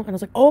 no. And I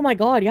was like, oh my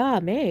God, yeah,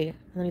 May. And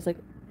then he's like,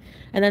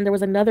 and then there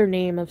was another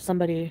name of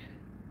somebody.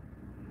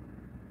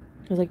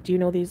 He was like, do you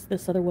know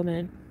this other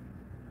woman?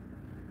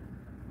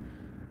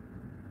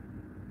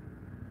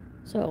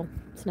 So,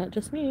 it's not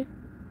just me.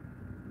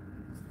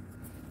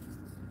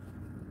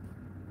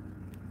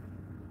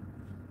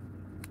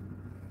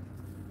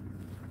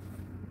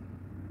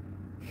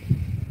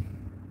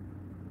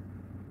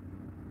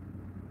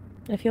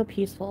 I feel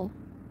peaceful.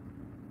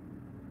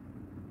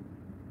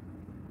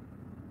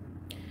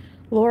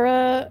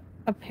 Laura,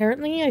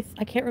 apparently,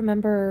 I can't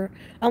remember.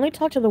 I only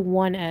talked to the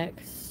one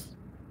ex.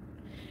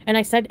 And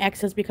I said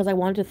exes because I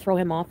wanted to throw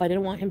him off. I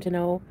didn't want him to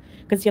know.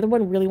 Because the other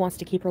one really wants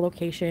to keep her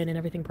location and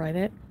everything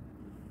private.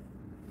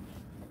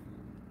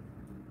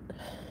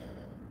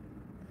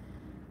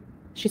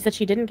 She said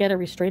she didn't get a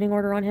restraining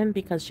order on him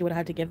because she would have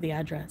had to give the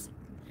address.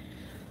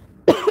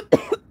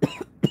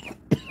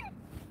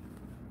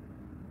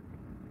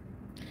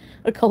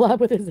 A collab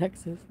with his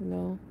exes.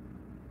 No.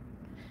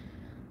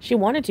 She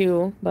wanted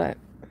to, but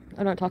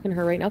I'm not talking to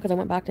her right now because I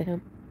went back to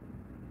him.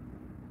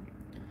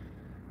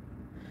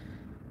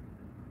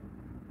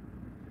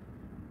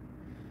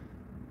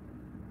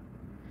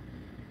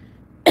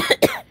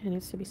 It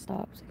needs to be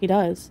stopped. He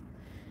does.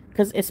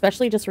 Because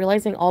especially just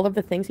realizing all of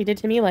the things he did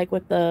to me, like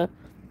with the...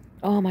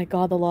 Oh my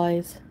god, the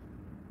lies.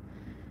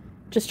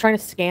 Just trying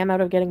to scam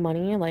out of getting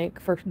money, like,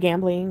 for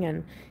gambling.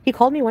 And he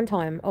called me one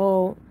time.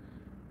 Oh,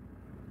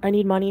 I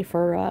need money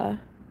for,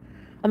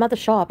 I'm at the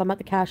shop. I'm at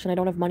the cash and I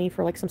don't have money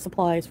for, like, some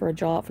supplies for a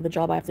job, for the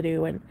job I have to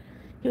do. And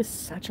he was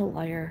such a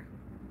liar.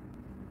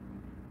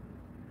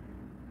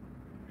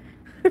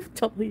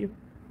 W.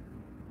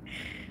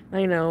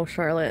 I know,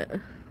 Charlotte.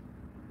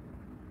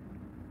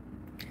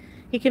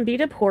 He can be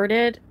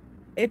deported.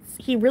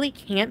 He really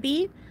can't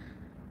be.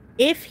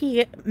 If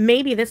he,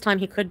 maybe this time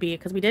he could be,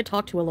 because we did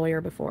talk to a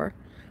lawyer before.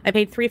 I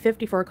paid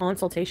 $350 for a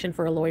consultation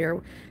for a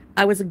lawyer.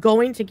 I was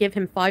going to give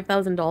him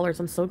 $5,000.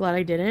 I'm so glad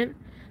I didn't.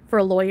 For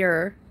a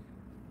lawyer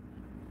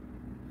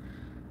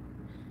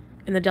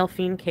in the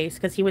Delphine case,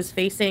 because he was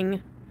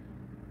facing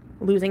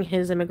losing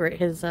his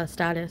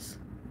status.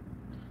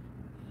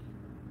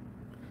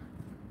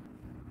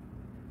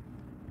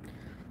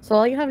 So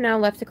all you have now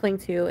left to cling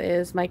to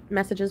is my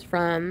messages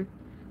from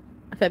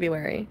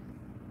February.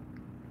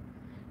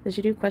 Did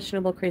you do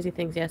questionable, crazy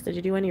things? Yes. Did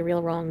you do any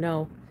real wrong?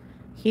 No.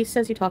 He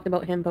says you talked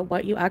about him, but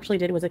what you actually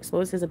did was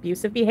expose his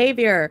abusive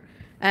behavior,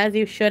 as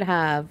you should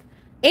have.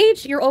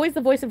 H, you're always the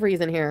voice of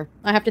reason here,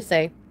 I have to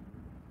say.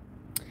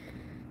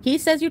 He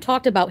says you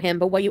talked about him,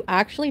 but what you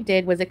actually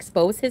did was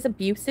expose his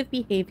abusive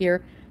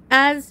behavior,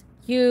 as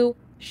you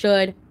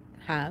should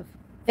have.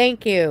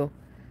 Thank you.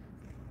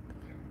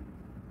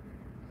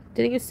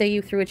 Didn't you say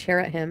you threw a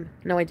chair at him?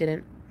 No, I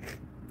didn't.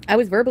 I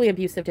was verbally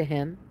abusive to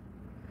him.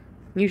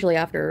 Usually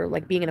after,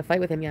 like, being in a fight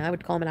with him, yeah, I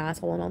would call him an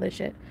asshole and all this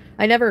shit.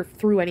 I never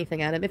threw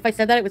anything at him. If I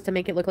said that, it was to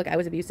make it look like I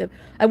was abusive.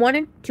 I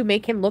wanted to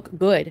make him look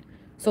good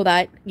so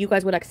that you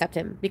guys would accept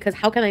him. Because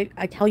how can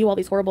I tell you all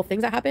these horrible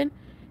things that happen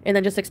and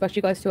then just expect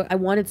you guys to... I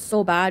wanted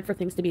so bad for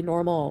things to be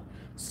normal.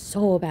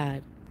 So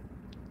bad.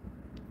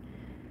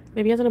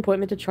 Maybe he has an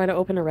appointment to try to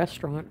open a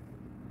restaurant.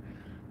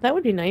 That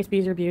would be nice,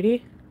 Beezer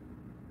Beauty.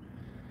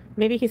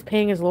 Maybe he's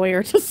paying his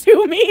lawyer to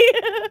sue me.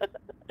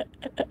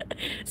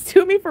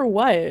 Sue me for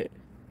what?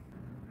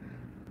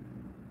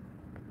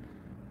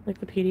 Like,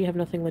 the PD have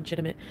nothing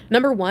legitimate.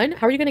 Number one,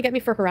 how are you going to get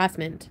me for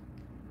harassment?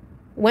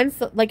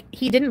 Like,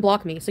 he didn't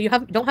block me, so you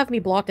don't have me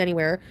blocked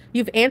anywhere.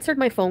 You've answered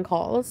my phone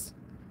calls.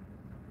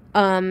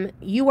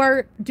 You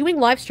are doing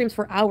live streams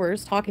for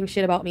hours talking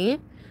shit about me.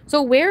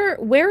 So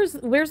where's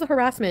the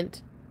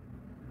harassment?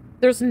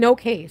 There's no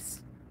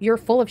case. You're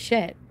full of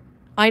shit.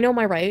 I know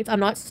my rights. I'm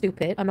not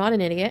stupid. I'm not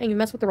an idiot, and you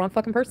mess with the wrong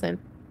fucking person.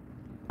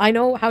 I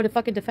know how to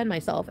fucking defend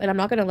myself, and I'm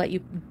not gonna let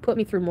you put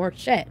me through more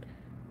shit.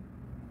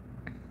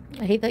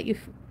 I hate that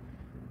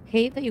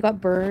you got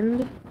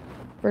burned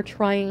for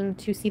trying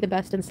to see the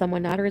best in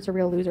someone. Nader is a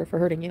real loser for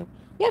hurting you.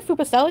 Yeah,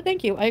 Fupa Salad,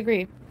 thank you. I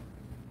agree.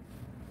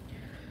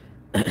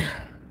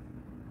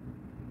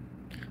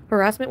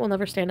 Harassment will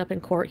never stand up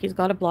in court. He's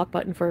got a block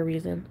button for a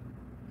reason.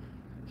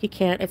 He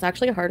can't. It's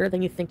actually harder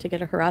than you think to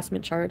get a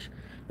harassment charge.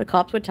 The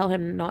cops would tell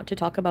him not to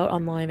talk about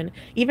online. And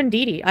even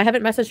Dee Dee, I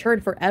haven't messaged her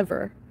in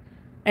forever.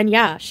 And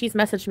yeah, she's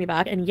messaged me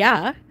back. And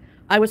yeah,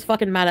 I was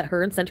fucking mad at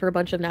her and sent her a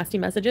bunch of nasty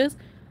messages.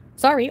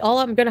 Sorry, all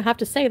I'm gonna have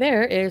to say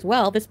there is,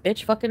 well, this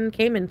bitch fucking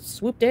came and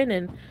swooped in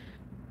and...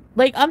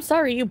 Like, I'm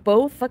sorry, you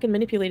both fucking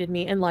manipulated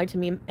me and lied to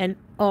me. And,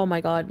 oh my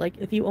god, like,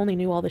 if you only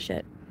knew all the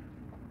shit.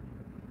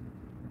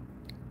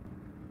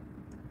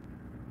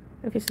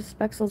 If he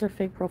suspects those are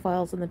fake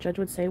profiles, then the judge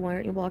would say, why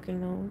aren't you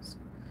blocking those?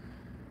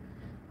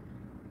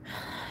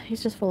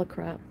 He's just full of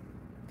crap.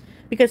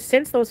 Because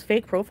since those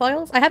fake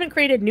profiles... I haven't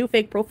created new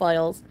fake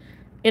profiles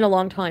in a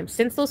long time.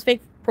 Since those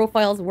fake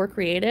profiles were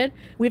created,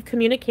 we've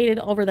communicated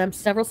over them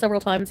several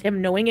times,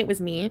 him knowing it was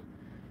me.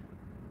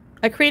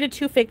 I created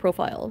 2 fake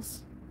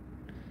profiles.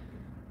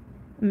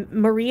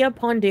 Maria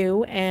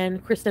Pondu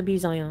and Krista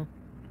Bizayan.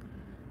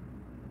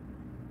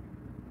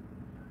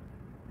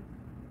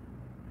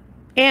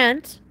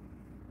 And...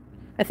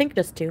 I think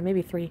just 2,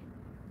 maybe 3.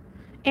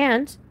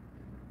 And,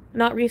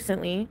 not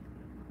recently,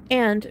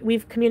 and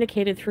we've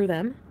communicated through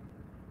them.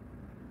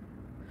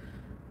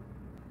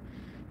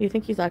 You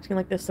think he's acting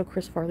like this so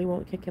Chris Farley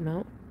won't kick him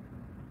out?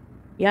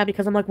 Yeah,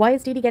 because I'm like, why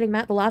is Dee Dee getting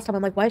mad the last time?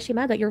 I'm like, why is she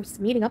mad that you're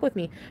meeting up with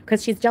me?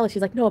 Because she's jealous.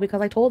 She's like, no,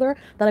 because I told her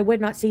that I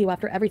would not see you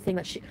after everything,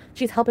 that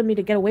she's helping me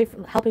to get away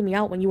from, helping me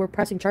out when you were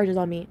pressing charges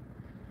on me.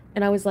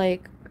 And I was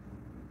like,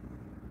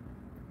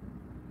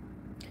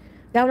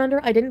 Down Under,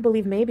 I didn't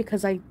believe May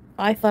because I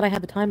thought I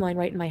had the timeline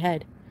right in my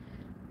head.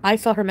 I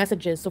saw her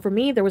messages, so for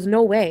me, there was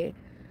no way.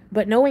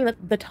 But knowing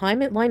that the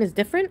timeline is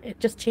different, it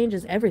just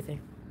changes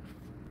everything.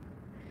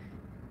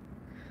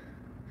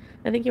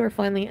 I think you were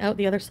finally out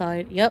the other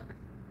side. Yep.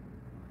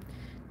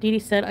 Dee Dee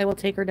said, I will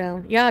take her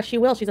down. Yeah, she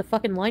will. She's a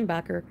fucking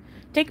linebacker.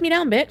 Take me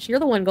down, bitch. You're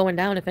the one going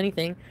down, if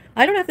anything.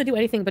 I don't have to do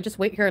anything but just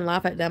wait here and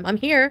laugh at them. I'm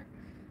here.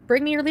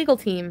 Bring me your legal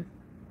team.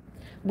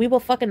 We will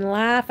fucking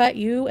laugh at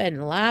you in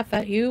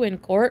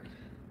court.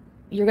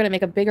 You're gonna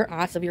make a bigger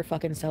ass of your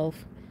fucking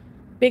self.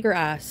 Bigger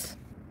ass.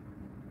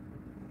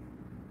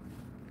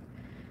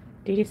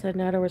 Dee Dee said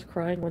Nader was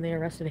crying when they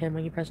arrested him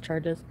when you pressed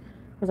charges.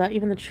 Was that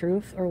even the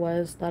truth, or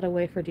was that a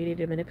way for Dee Dee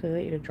to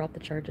manipulate you to drop the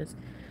charges?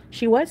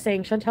 She was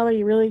saying, Chantal, are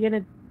you really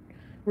gonna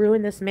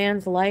ruin this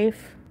man's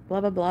life?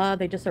 Blah, blah, blah.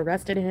 They just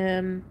arrested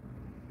him.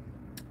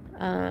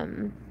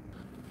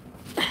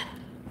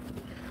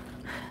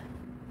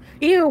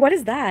 Ew, what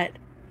is that?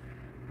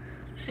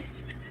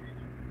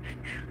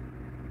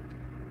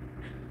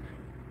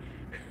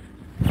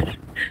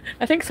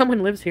 I think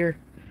someone lives here.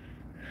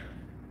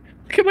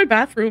 Look at my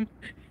bathroom.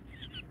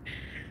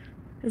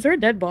 Is there a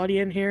dead body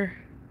in here?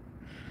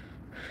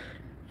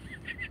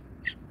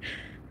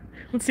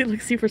 Let's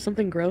see for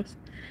something gross.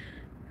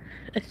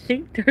 I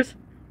think there's...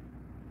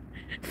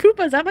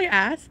 Fupa, is that my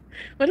ass?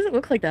 Why does it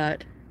look like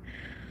that?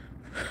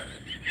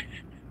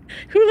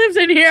 Who lives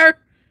in here?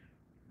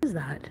 What is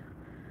that?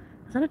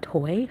 Is that a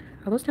toy?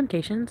 Are those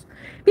Temptations?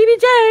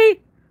 BBJ!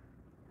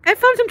 I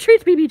found some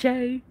treats,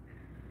 BBJ!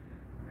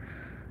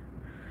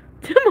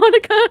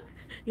 Monica!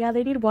 Yeah,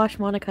 they need to wash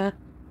Monica.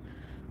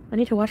 I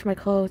need to wash my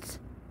clothes.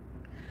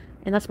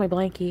 And that's my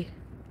blankie.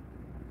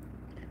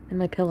 And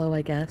my pillow,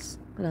 I guess.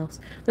 What else?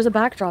 There's a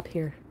backdrop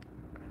here.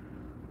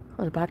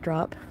 Oh, a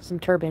backdrop. Some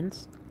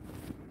turbans.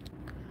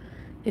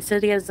 He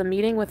said he has a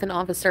meeting with an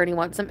officer and he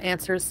wants some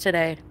answers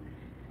today.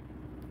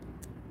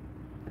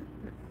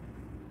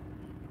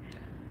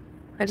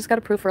 I just got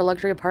approved for a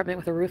luxury apartment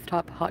with a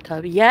rooftop hot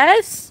tub.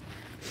 Yes!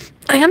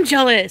 I am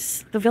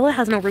jealous! The villa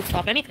has no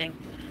rooftop anything.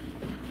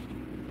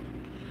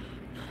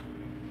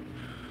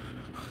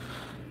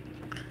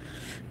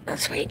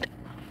 That's sweet.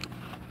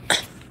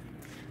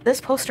 This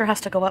poster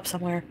has to go up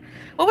somewhere.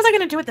 What was I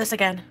going to do with this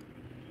again?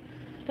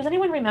 Does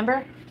anyone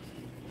remember?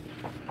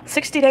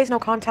 60 days no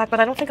contact, but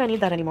I don't think I need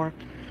that anymore.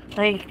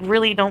 I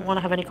really don't want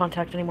to have any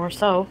contact anymore,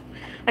 so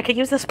I could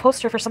use this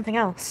poster for something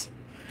else.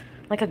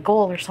 Like a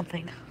goal or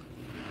something.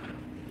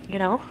 You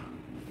know?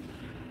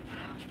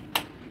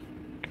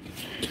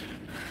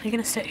 Are you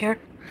going to sit here?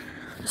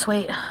 Just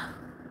wait.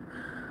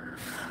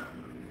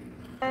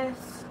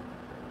 Yes.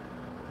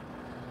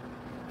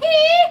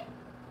 Pee!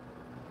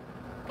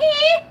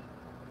 Pee!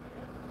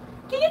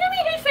 Can you do me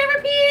a huge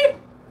favor, Pee?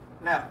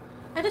 No.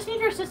 I just need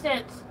your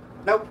assistance.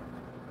 Nope.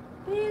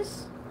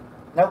 Please?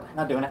 Nope,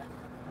 not doing it.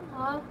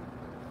 Aw.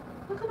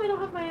 How come I don't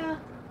have my,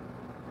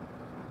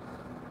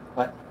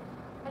 What?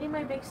 I need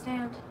my big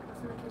stand.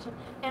 That's in the kitchen.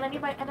 And I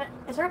need my,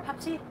 is there a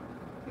Pepsi? You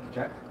can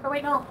check. Or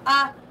wait, no.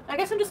 I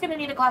guess I'm just gonna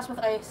need a glass with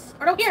ice.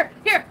 Or no, here!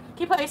 Can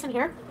you put ice in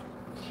here?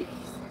 Jesus.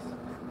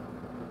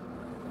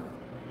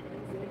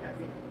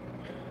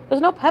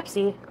 There's no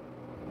Pepsi.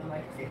 No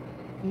ice cube.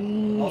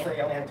 Also,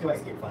 you only have 2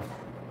 ice cubes left.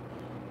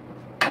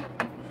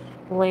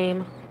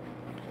 Lame.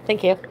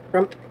 Thank you.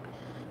 Rump.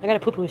 I got a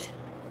poo-poos.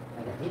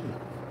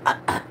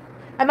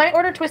 I might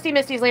order Twisty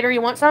Misties later.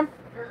 You want some?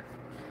 Sure.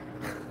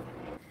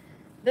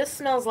 This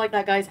smells like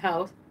that guy's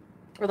house.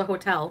 Or the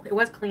hotel. It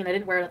was clean. I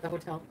didn't wear it at the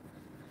hotel.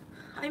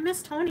 I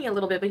miss Tony a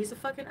little bit, but he's a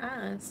fucking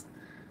ass.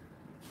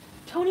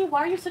 Tony,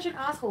 why are you such an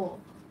asshole?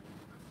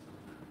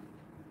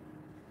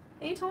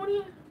 Hey,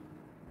 Tony.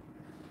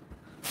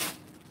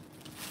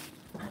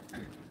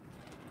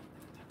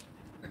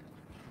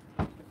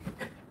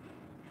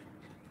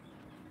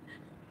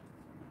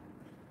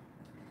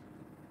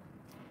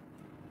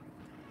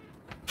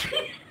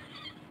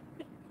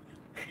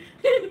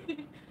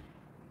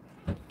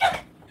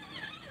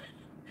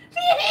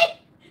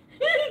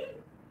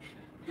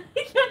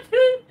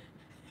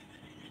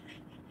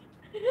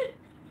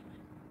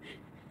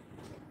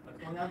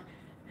 What's going on?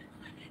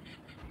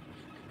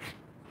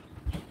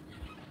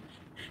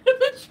 I've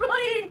been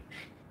trying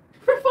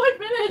for 5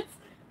 minutes.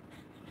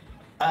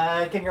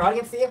 Can your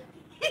audience see you?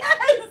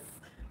 Yes!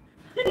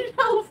 I need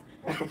help.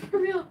 For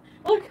real.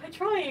 Look, I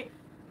tried.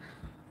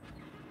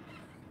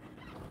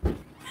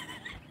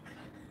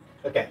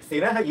 Okay, so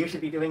you know how you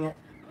should be doing it?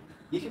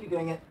 You should be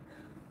doing it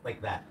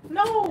like that.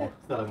 No! Yeah,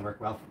 still doesn't work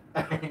well.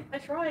 I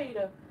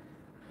tried.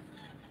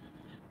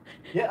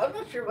 Yeah, I'm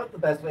not sure what the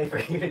best way for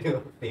you to do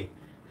it would be.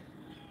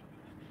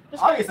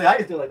 Obviously, I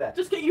just do it like that.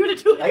 Just get you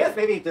to do it. I guess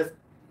maybe just...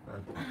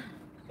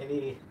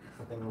 maybe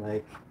something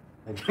like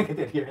I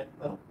did here.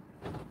 Oh.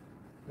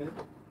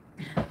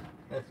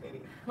 That's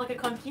maybe... Like a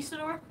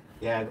conquistador?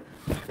 Yeah,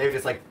 maybe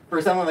just like,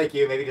 for someone like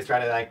you, maybe just try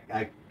to like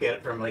get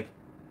it from like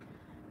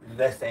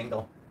this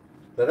angle.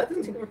 But that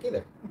doesn't seem to work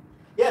either.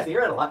 Yeah, so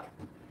you're out of luck.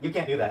 You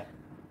can't do that.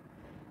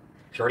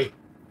 Shorty.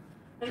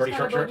 I Shorty, just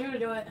short, gotta short. go you to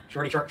do it.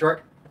 Shorty, short,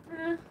 short.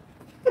 Eh.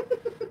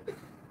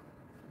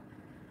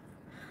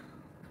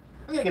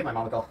 I'm gonna give my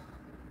mom a call.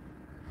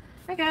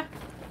 Okay.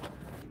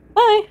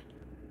 Bye.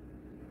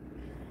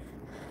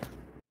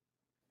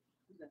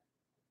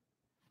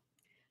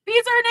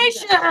 Beezer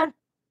Nation!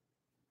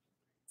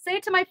 Say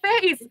it to my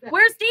face.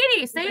 Where's Dee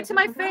Dee? Say it to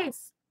my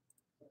face.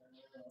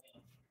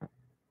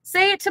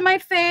 Say it to my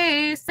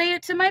face. Say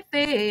it to my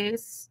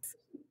face.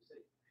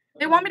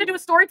 They want me to do a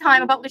story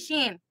time about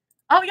Lasheen.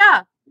 Oh,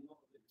 yeah.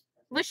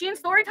 Lasheen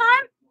story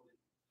time?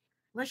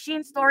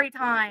 Lasheen story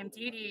time,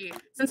 Dee Dee.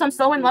 Since I'm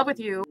so in love with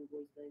you.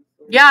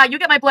 Yeah, you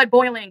get my blood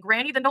boiling,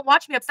 Granny. Then don't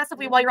watch me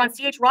obsessively while you're on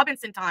C.H.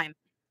 Robinson time.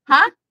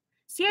 Huh?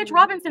 C.H.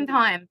 Robinson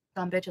time.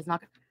 Dumb bitch is not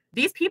gonna...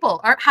 These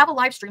people have a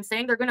live stream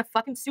saying they're gonna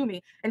fucking sue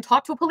me and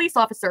talk to a police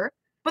officer,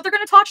 but they're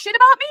gonna talk shit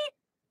about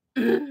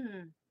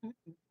me?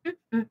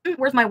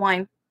 Where's my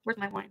wine? Where's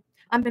my wine?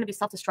 I'm gonna be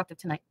self-destructive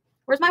tonight.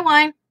 Where's my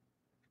wine?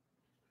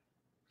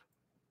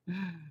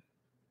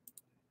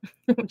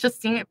 Just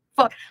seeing it.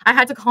 Fuck. I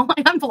had to call.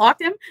 I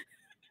unblocked him.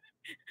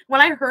 When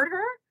I heard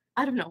her,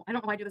 I don't know. I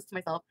don't know why I do this to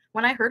myself.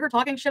 When I heard her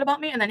talking shit about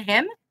me and then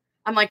him,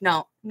 I'm like,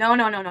 no.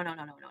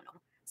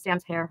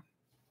 Sam's hair.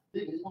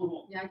 Yeah,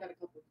 I got a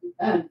couple.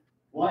 And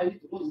why?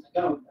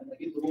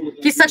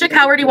 He's such a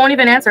coward. He won't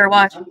even answer.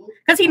 Watch.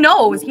 Because he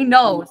knows. He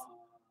knows.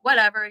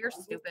 Whatever. You're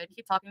stupid.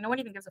 Keep talking. No one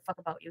even gives a fuck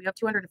about you. You have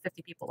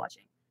 250 people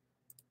watching.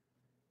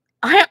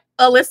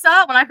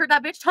 Alyssa, when I heard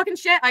that bitch talking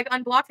shit, I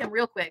unblocked him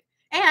real quick.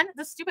 And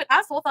the stupid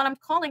asshole thought I'm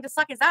calling to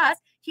suck his ass.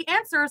 He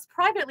answers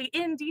privately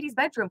in Dee Dee's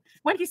bedroom.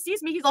 When he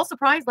sees me, he's all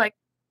surprised, like,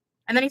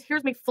 and then he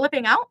hears me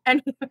flipping out.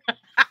 And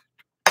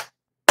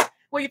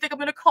well, you think I'm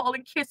gonna call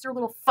and kiss your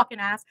little fucking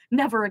ass?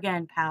 Never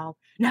again, pal.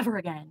 Never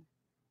again.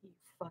 You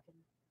fucking.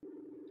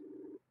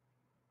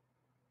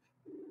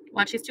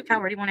 Watch, he's too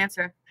coward. He won't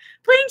answer.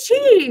 Plain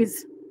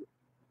cheese.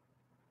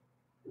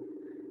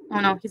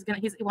 Oh no, he's gonna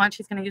use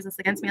this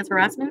against me as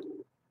harassment.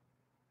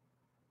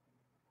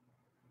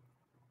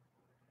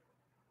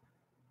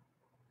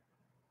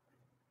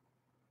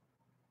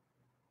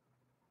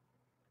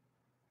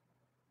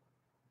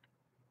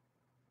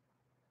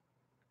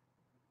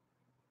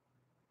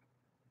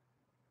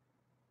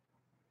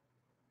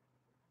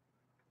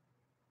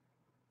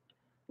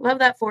 Love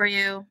that for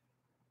you.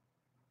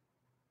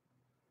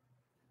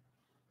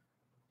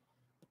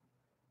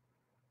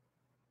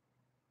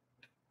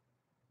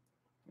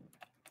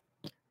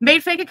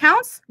 Made fake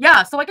accounts?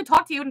 Yeah, so I could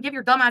talk to you and give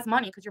your dumb ass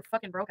money because you're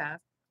fucking broke ass.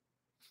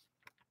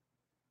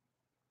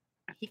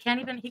 He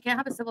can't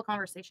have a civil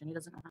conversation. He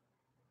doesn't know how.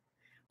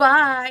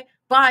 Bye.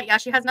 Bye. Yeah,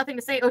 she has nothing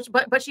to say. Oh,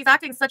 but she's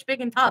acting such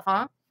big and tough,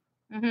 huh?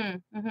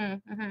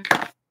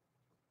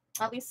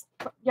 At least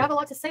you have a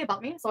lot to say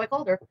about me, so I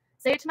called her.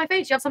 Say it to my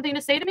face. You have something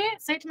to say to me?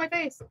 Say it to my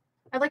face.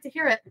 I'd like to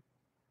hear it.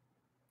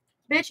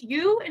 Bitch,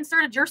 you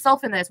inserted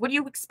yourself in this. What do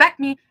you expect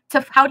me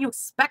to, how do you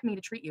expect me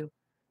to treat you?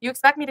 You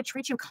expect me to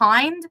treat you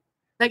kind?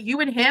 That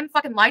you and him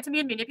fucking lied to me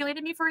and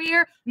manipulated me for a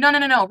year?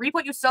 No. Reap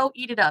what you sow,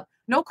 eat it up.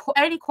 No,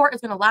 any court is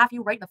going to laugh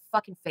you right in the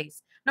fucking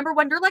face. Number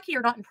one, you're lucky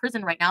you're not in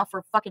prison right now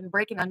for fucking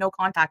breaking a no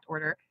contact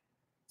order.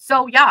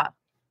 So, yeah.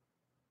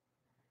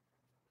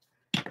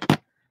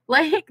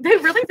 Like, they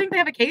really think they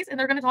have a case and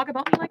they're going to talk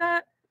about me like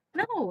that?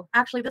 No.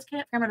 Actually, this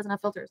camera doesn't have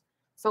filters.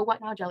 So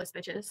what now, jealous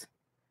bitches?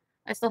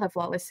 I still have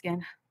flawless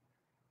skin.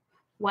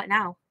 What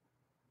now?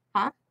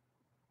 Huh?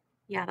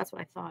 Yeah, that's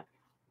what I thought.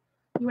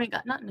 You ain't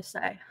got nothing to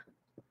say.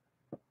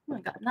 You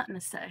ain't got nothing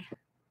to say.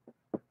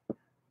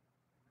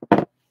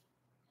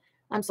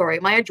 I'm sorry.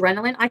 My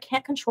adrenaline, I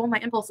can't control my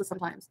impulses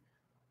sometimes.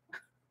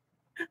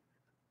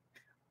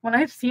 When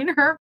I've seen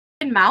her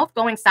mouth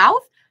going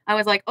south, I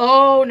was like,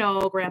 oh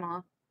no,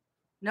 grandma.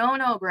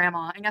 No,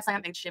 grandma. And yes, I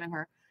am age shaming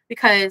her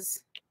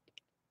because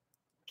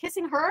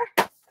kissing her,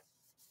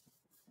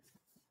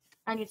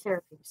 I need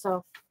therapy.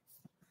 So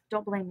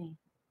don't blame me.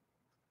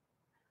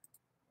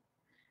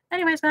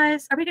 Anyways,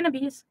 guys, are we gonna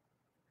bees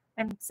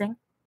and sing?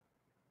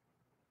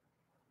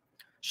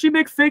 She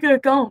make fake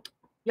account.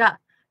 Yeah,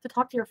 to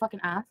talk to your fucking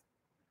ass.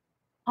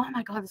 Oh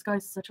my god, this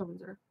guy's such a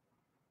loser.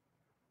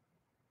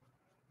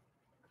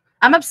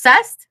 I'm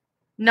obsessed?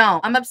 No,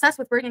 I'm obsessed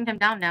with bringing him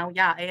down now.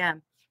 Yeah, I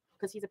am.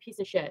 Because he's a piece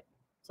of shit.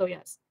 So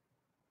yes.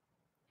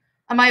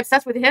 Am I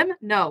obsessed with him?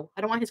 No.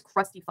 I don't want his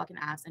crusty fucking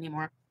ass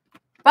anymore.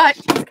 But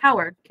he's a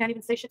coward. Can't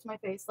even say shit to my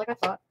face like I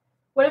thought.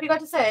 What have you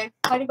got to say?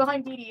 Hiding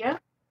behind Dee Dee, yeah?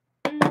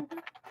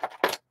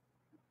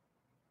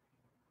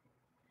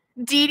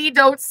 Dee Dee,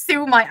 don't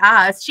sue my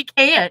ass. She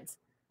can't.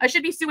 I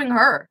should be suing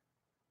her.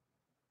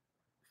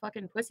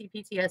 Fucking pussy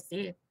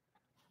PTSD.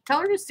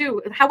 Tell her to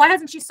sue. Why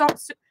hasn't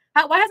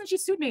she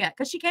sued me yet?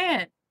 Because she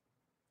can't.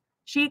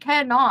 She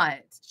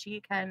cannot.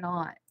 She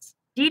cannot.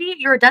 Dee Dee,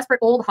 you're a desperate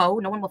old hoe.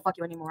 No one will fuck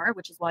you anymore,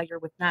 which is why you're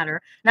with Nader.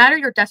 Nader,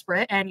 you're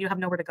desperate and you have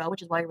nowhere to go,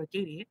 which is why you're with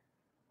Dee Dee.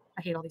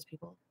 I hate all these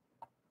people.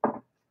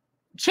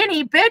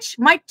 Chinny, bitch.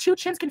 My 2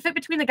 chins can fit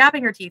between the gap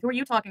in your teeth. Who are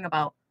you talking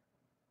about?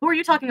 Who are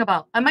you talking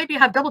about? I might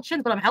have double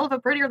chins, but I'm hell of a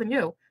prettier than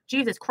you.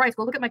 Jesus Christ,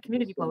 go look at my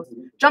community post.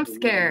 Jump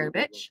scare,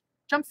 bitch.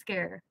 Jump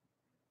scare.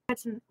 I had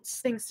some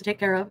things to take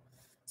care of.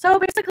 So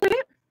basically,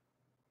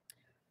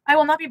 I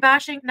will not be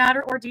bashing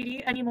Nader or Dee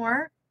Dee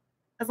anymore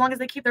as long as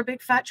they keep their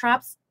big fat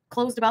traps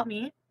closed about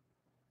me.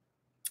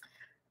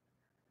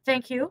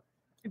 Thank you.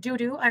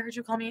 Doo-doo, I heard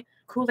you call me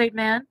Kool-Aid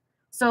Man.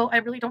 So I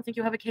really don't think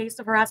you have a case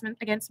of harassment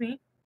against me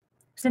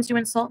since you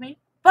insult me.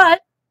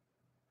 But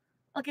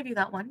I'll give you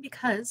that one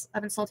because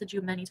I've insulted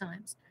you many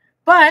times.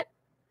 But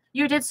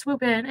you did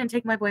swoop in and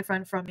take my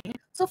boyfriend from me.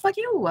 So fuck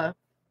you.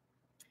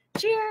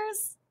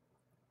 Cheers.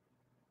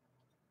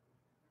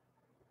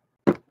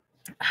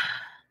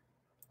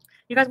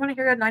 You guys want to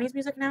hear 90s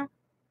music now?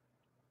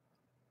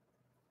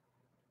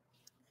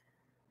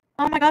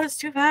 Oh my god, it's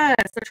too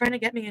fast. They're trying to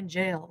get me in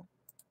jail.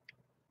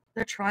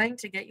 They're trying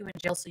to get you in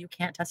jail so you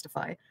can't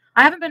testify.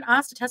 I haven't been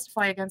asked to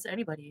testify against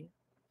anybody.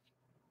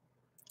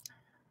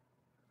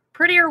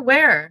 Prettier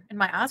where? In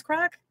my ass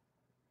crack?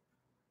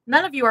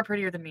 None of you are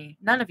prettier than me.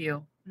 None of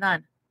you.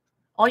 None.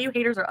 All you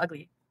haters are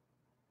ugly.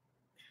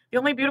 The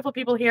only beautiful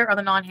people here are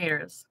the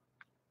non-haters.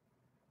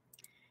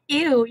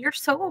 Ew, you're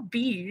so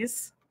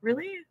obese.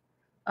 Really?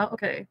 Oh,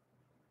 okay.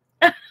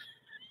 A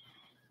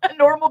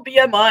normal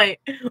BMI.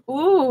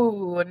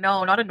 Ooh,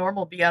 no, not a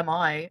normal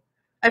BMI.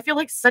 I feel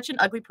like such an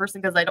ugly person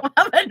because I don't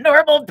have a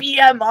normal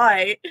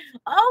BMI.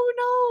 Oh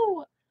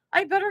no.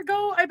 I better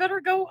go. I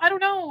better go. I don't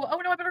know. Oh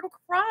no, I better go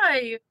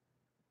cry.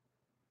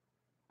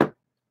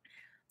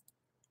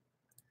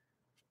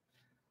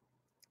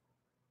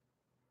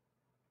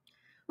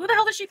 Who the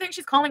hell does she think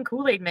she's calling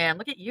Kool-Aid Man?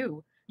 Look at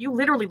you. You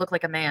literally look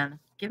like a man.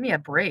 Give me a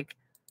break.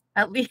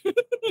 At least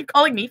you're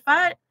calling me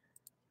fat?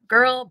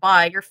 Girl,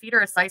 bye. Your feet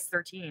are a size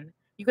 13.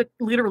 You could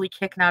literally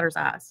kick Nader's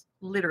ass.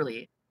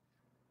 Literally.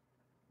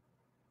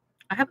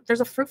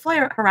 There's a fruit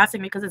fly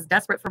harassing me because it's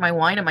desperate for my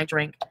wine and my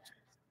drink.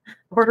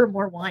 Order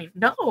more wine.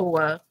 No.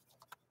 All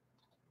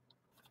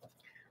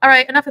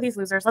right, enough of these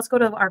losers. Let's go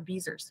to our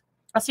beezers.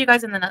 I'll see you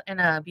guys in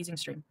a beezing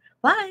stream.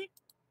 Bye.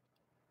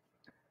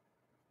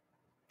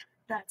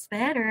 That's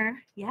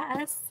better.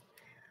 Yes.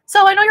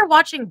 So I know you're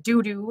watching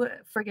doo-doo,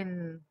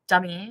 friggin'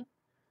 dummy.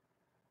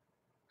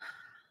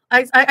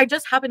 I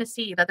just happened to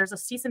see that there's a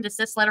cease and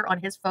desist letter on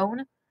his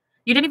phone.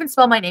 You didn't even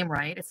spell my name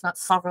right. It's not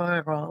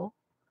Savero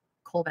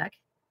Colbeck.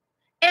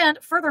 And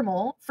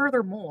furthermore,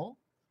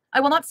 I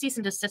will not cease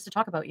and desist to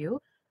talk about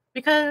you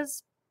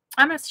because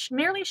I'm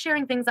merely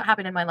sharing things that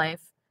happen in my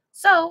life.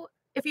 So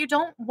if you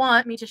don't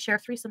want me to share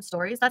threesome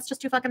stories, that's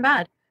just too fucking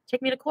bad.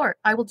 Take me to court.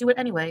 I will do it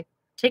anyway.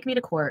 Take me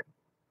to court.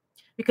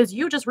 Because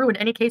you just ruined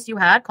any case you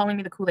had calling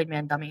me the Kool-Aid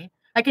Man dummy.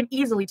 I can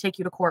easily take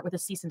you to court with a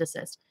cease and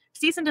desist.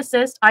 Cease and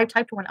desist, I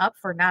typed one up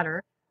for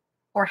Nader,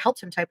 or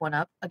helped him type one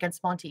up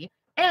against Monty.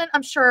 And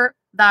I'm sure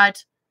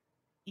that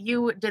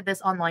you did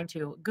this online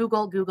too.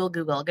 Google.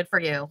 Good for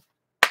you.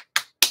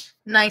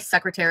 Nice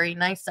secretary.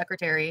 Nice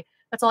secretary.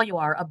 That's all you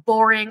are. A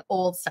boring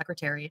old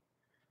secretary.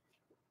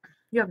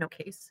 You have no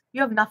case.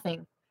 You have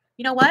nothing.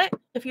 You know what?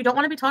 If you don't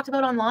want to be talked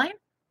about online,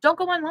 don't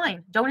go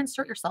online. Don't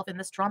insert yourself in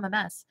this drama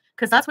mess.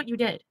 Because that's what you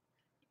did.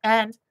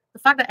 And the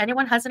fact that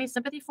anyone has any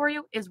sympathy for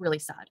you is really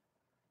sad.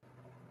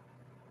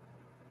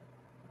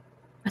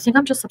 I think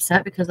I'm just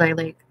upset because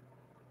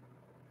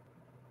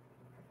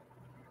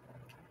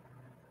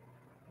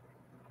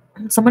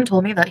someone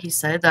told me that he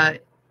said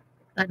that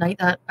night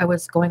that I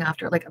was going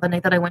after, like the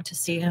night that I went to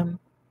see him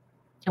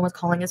and was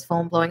calling his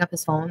phone, blowing up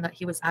his phone, that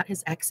he was at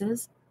his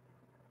ex's.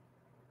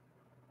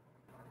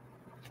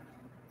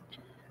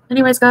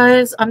 Anyways,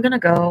 guys, I'm gonna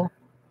go.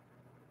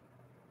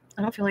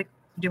 I don't feel like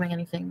doing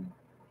anything.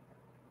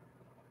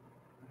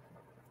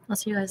 I'll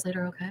see you guys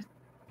later, okay?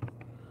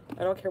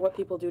 I don't care what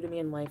people do to me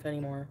in life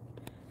anymore,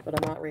 but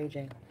I'm not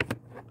raging.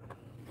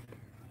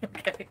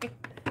 Okay?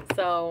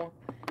 So,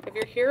 if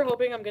you're here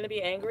hoping I'm gonna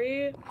be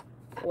angry,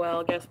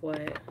 well, guess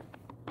what?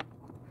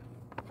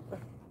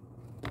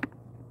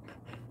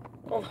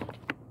 Hold on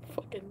a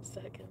fucking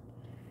second.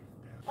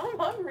 I'm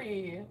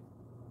hungry.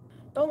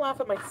 Don't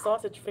laugh at my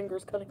sausage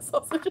fingers cutting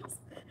sausages.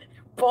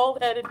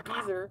 Bald-headed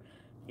geezer.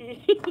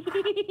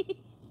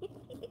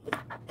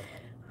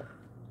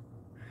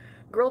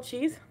 Grilled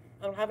cheese?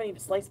 I don't have any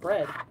sliced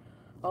bread.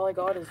 All I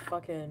got is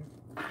fucking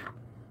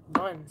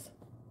buns.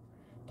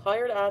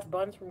 Tired ass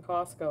buns from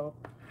Costco.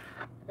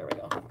 There we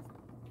go.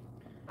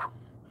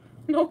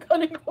 No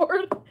cutting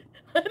board.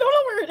 I don't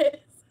know where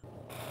it is.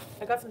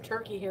 I got some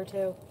turkey here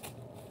too.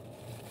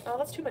 Oh,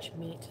 that's too much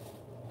meat.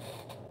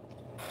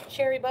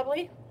 Cherry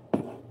bubbly,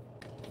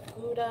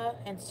 Gouda,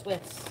 and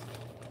Swiss.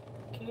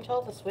 Can you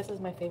tell if the Swiss is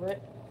my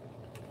favorite?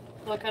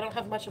 Look, I don't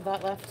have much of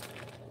that left.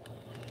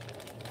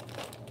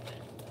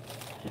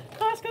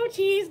 Costco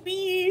cheese,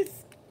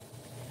 bees!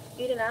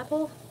 Eat an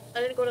apple? I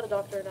didn't go to the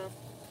doctor enough.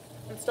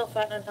 I'm still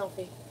fat and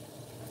unhealthy.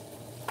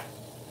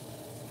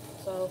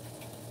 So,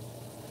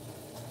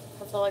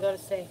 that's all I gotta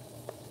say.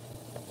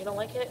 You don't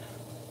like it?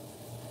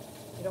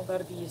 You don't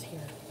gotta bees here.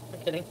 I'm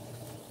kidding.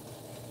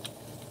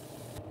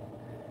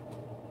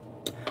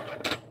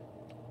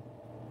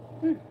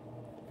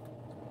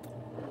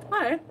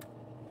 Hi.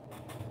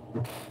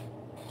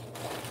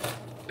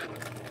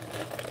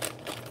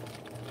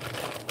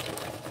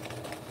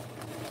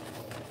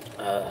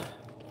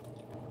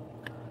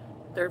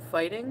 They're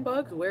fighting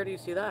bugs? Where do you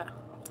see that?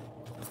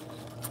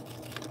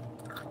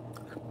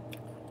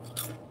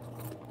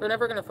 They're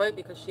never gonna fight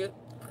because she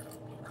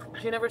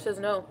never says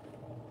no.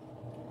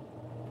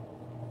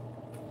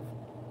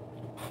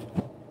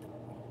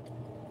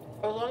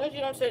 As long as you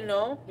don't say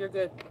no, you're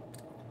good.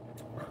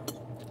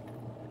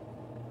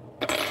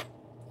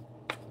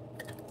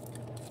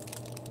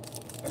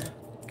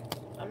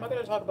 I'm not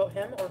going to talk about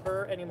him or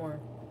her anymore.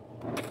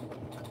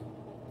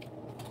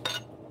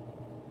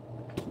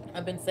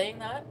 I've been saying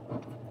that,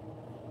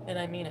 and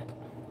I mean it.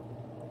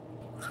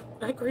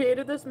 I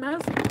created this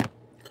mess.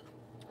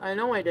 I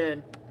know I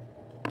did.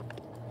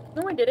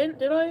 No, I didn't,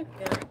 did I?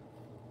 Yeah.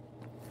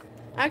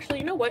 Actually,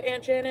 you know what,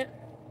 Aunt Janet?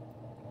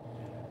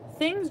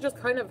 Things just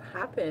kind of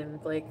happened,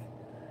 like,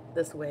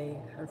 this way,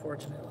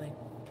 unfortunately.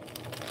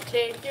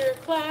 Take your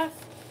class,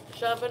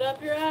 shove it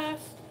up your ass.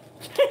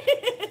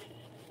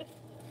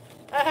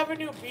 I have a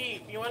new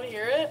beat. You want to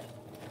hear it?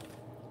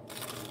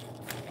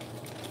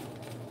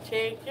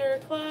 Take your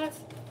class,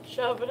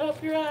 shove it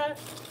up your ass.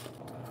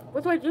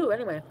 What do I do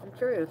anyway? I'm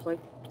curious. Like,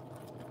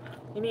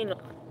 you mean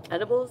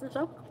edibles and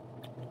stuff?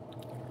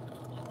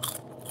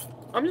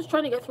 I'm just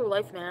trying to get through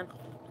life, man.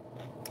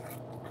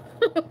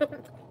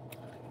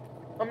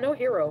 I'm no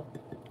hero.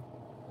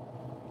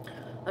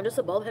 I'm just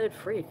a bald-headed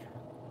freak.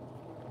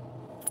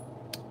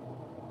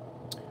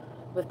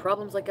 With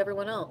problems like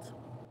everyone else.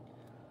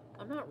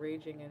 I'm not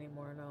raging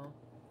anymore, no.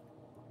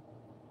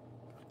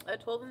 I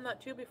told him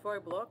that too before I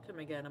blocked him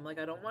again. I'm like,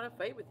 I don't want to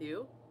fight with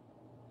you.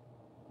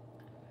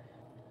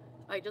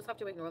 I just have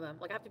to ignore them.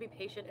 Like, I have to be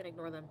patient and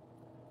ignore them.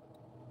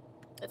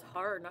 It's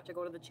hard not to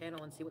go to the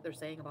channel and see what they're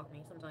saying about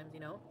me sometimes, you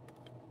know?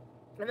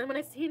 And then when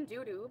I see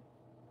Doo-Doo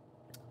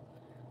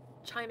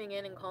chiming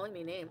in and calling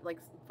me names, like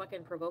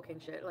fucking provoking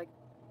shit, like,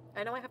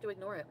 I know I have to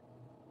ignore it.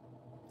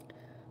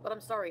 But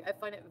I'm sorry, I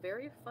find it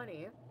very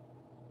funny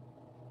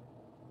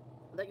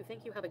that you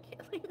think you have a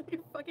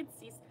your fucking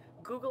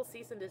Google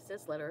cease and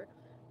desist letter.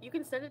 You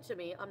can send it to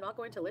me. I'm not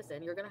going to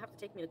listen. You're going to have to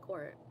take me to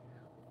court.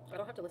 I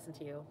don't have to listen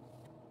to you.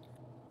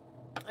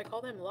 I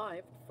called him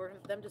live for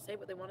them to say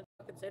what they wanted to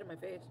fucking say to my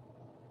face.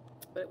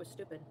 But it was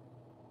stupid.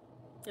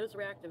 It was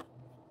reactive.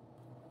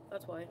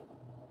 That's why.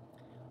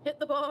 Hit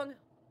the bong.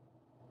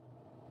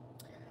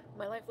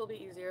 My life will be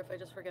easier if I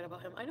just forget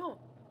about him. I know.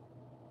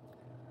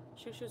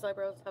 Shoo-Shoo's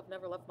eyebrows have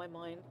never left my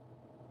mind.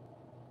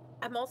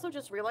 I'm also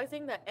just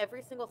realizing that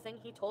every single thing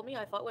he told me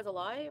I thought was a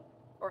lie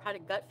or had a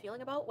gut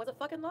feeling about was a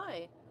fucking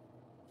lie.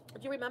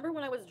 Do you remember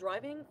when I was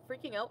driving,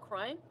 freaking out,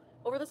 crying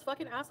over this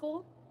fucking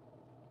asshole?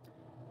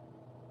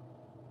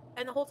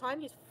 And the whole time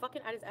he's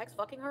fucking at his ex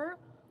fucking her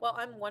while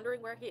I'm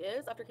wondering where he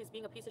is after he's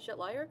being a piece of shit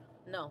liar?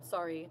 No,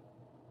 sorry.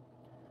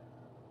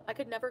 I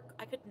could never,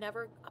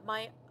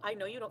 I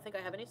know you don't think I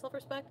have any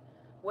self-respect.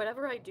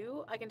 Whatever I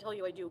do, I can tell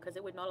you I do, because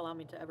it would not allow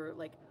me to ever,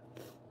 like,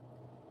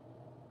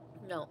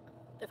 no.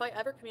 If I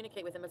ever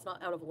communicate with him, it's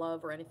not out of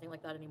love or anything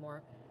like that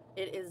anymore.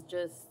 It is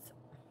just,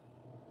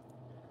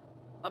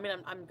 I mean,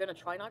 I'm gonna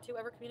try not to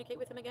ever communicate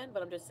with him again,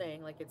 but I'm just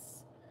saying, like,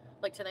 it's,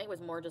 like, tonight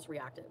was more just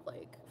reactive,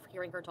 like,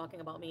 hearing her talking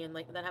about me and,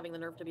 like, then having the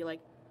nerve to be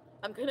like,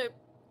 I'm gonna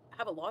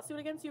have a lawsuit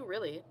against you?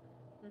 Really?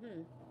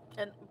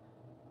 And,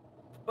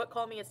 but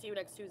call me and see you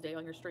next Tuesday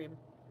on your stream.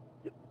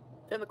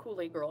 And the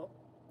Kool-Aid girl.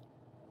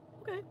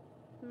 Okay.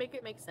 Make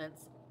it make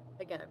sense.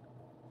 Again.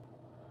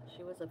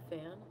 She was a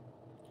fan?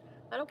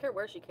 I don't care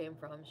where she came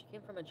from. She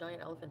came from a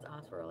giant elephant's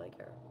ass for all I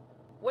care.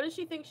 What does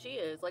she think she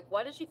is? Like,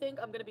 why does she think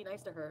I'm gonna be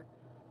nice to her?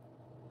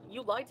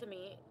 You lied to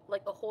me,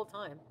 like, the whole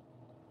time.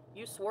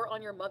 You swore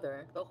on your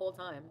mother the whole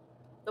time.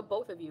 The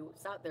both of you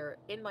sat there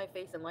in my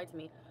face and lied to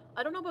me.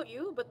 I don't know about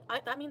you, but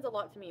that means a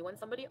lot to me. When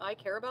somebody I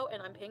care about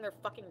and I'm paying their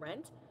fucking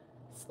rent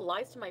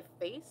lies to my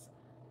face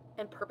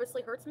and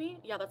purposely hurts me,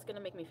 yeah, that's gonna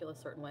make me feel a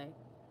certain way.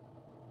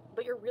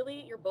 But you're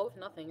both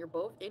nothing. You're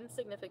both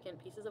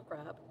insignificant pieces of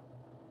crap.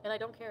 And I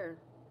don't care.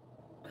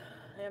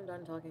 I am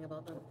done talking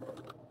about them.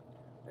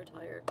 They're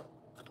tired.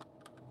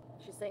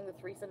 She's saying the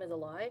threesome is a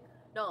lie?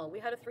 No, we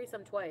had a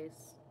threesome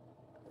twice.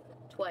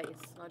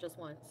 Twice, not just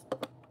once.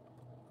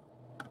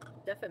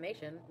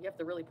 Defamation. You have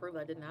to really prove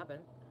that didn't happen.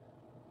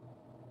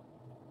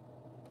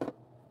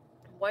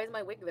 Why is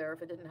my wig there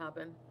if it didn't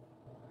happen?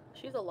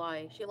 She's a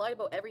lie. She lied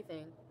about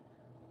everything.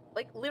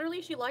 Like,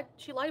 literally, she lied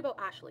about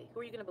Ashley. Who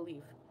are you gonna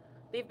believe?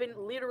 They've been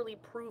literally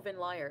proven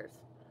liars.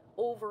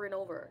 Over and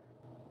over.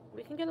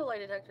 We can get a lie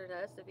detector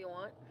test if you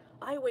want.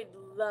 I would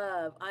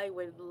love,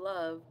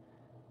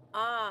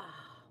 ah,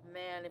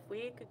 man, if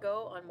we could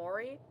go on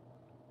Maury.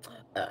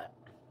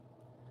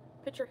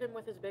 Picture him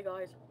with his big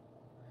eyes.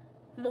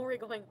 Maury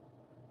going,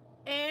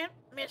 and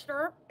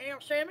Mr.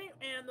 Sammy,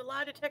 and the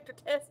lie detector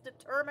test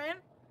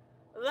determined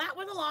that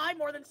was a lie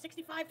more than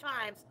 65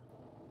 times.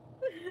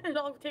 And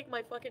I'll take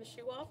my fucking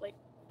shoe off, like,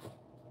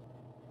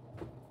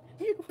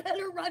 you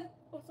better run.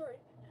 Oh, sorry.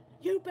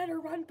 You better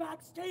run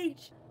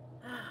backstage.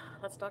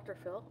 That's Dr.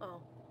 Phil.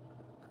 Oh.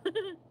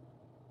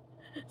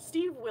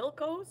 Steve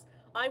Wilkos.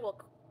 I will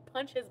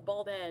punch his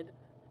bald head.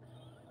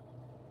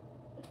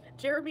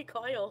 Jeremy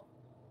Kyle.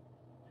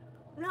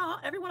 No,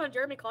 everyone on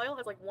Jeremy Kyle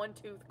has like one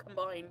tooth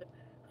combined.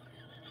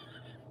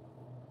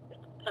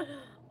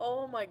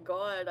 Oh my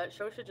god, that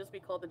show should just be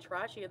called The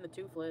Trashy and the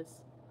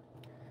Toothless.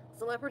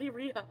 Celebrity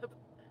Rehab.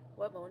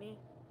 What, Moni?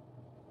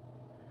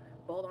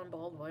 Bald on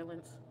bald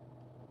violence.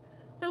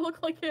 I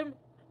look like him.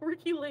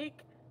 Ricky Lake.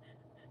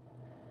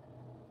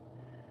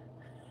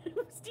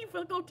 Steve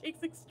Wilco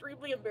takes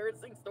extremely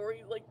embarrassing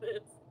stories like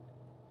this.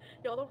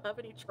 Y'all don't have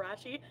any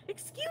trashy.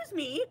 Excuse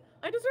me!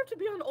 I deserve to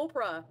be on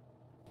Oprah.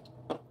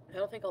 I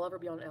don't think I'll ever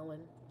be on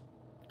Ellen.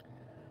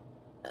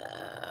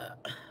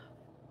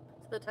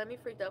 So the time he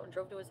freaked out and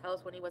drove to his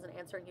house when he wasn't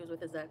answering, he was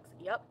with his ex.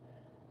 Yep.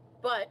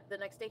 But the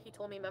next day he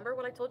told me, remember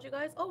what I told you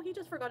guys? Oh, he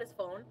just forgot his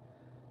phone.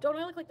 Don't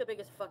I look like the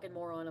biggest fucking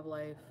moron of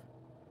life?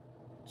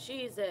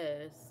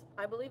 Jesus.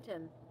 I believed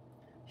him.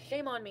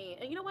 Shame on me.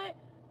 And you know what?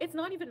 It's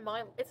not even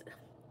my...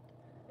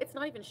 It's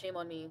not even shame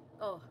on me.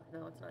 Oh,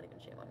 no, it's not even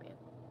shame on me.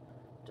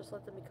 Just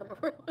let them become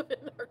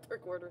irrelevant in our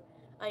dark order.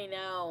 I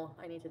know.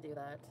 I need to do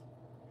that.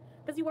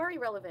 Because you are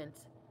irrelevant.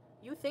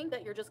 You think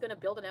that you're just going to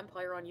build an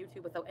empire on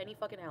YouTube without any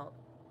fucking help.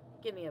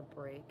 Give me a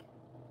break.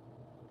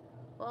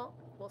 Well,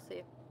 we'll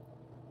see.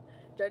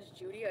 Judge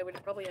Judy, I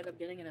would probably end up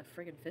getting in a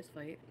friggin' fist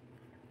fight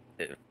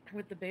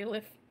with the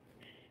bailiff.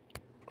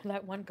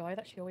 That one guy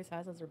that she always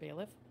has as her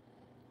bailiff.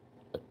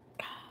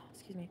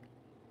 Excuse me.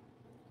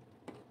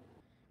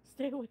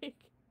 Stay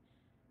awake.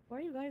 Why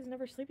are you guys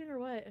never sleeping or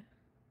what?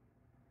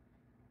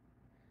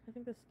 I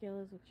think the scale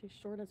is... She's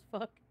short as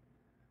fuck.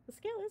 The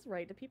scale is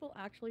right. Do people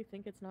actually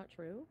think it's not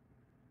true?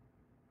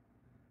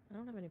 I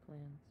don't have any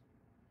plans.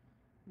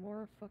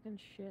 More fucking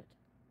shit.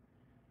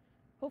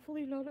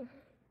 Hopefully not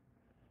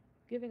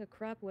giving a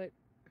crap what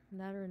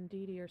Nader and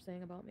Dee Dee are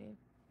saying about me.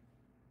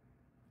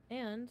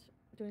 And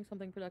doing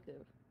something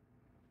productive.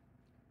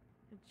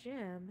 The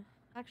gym.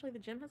 Actually, the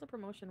gym has a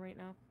promotion right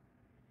now.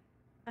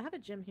 I have a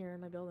gym here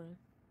in my building.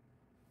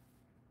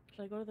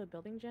 Should I go to the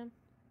building gym?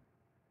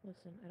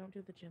 Listen, I don't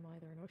do the gym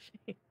either. No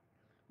shame.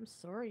 I'm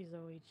sorry,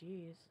 Zoe.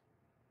 Jeez.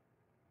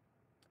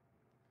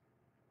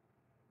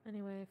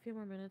 Anyway, a few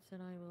more minutes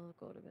and I will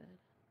go to bed.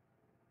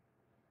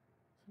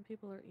 Some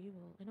people are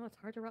evil. I know, it's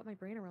hard to wrap my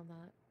brain around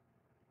that.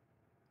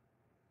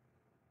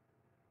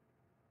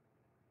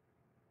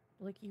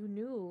 Like, you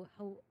knew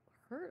how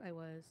hurt I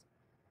was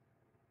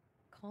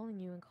calling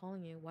you and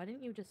calling you. Why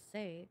didn't you just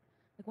say,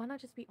 like, why not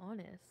just be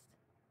honest?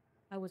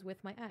 I was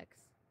with my ex.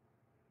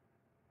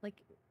 Like,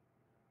 it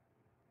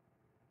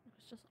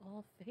was just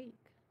all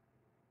fake.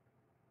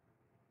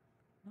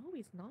 No,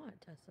 he's not,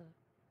 Tessa.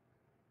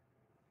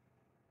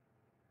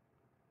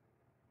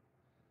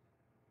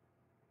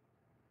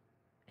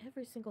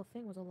 Every single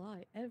thing was a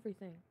lie.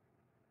 Everything.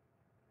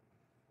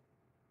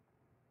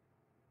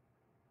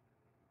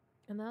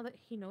 And now that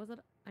he knows that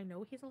I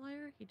know he's a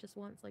liar, he just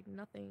wants, like,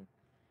 nothing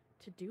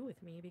to do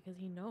with me because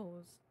he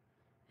knows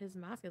his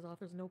mask is off.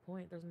 There's no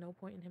point. There's no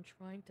point in him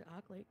trying to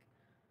act like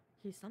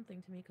he's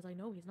something to me because I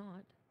know he's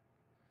not.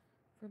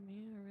 For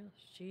me, I realize...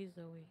 Jeez,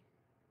 Zoe.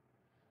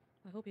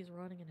 I hope he's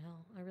rotting in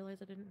hell. I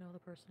realized I didn't know the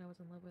person I was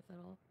in love with at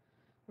all.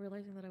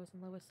 Realizing that I was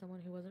in love with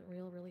someone who wasn't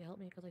real really helped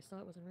me because I saw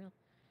it wasn't real.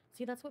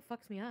 See, that's what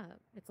fucks me up.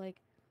 It's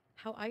like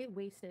how I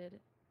wasted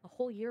a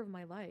whole year of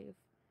my life,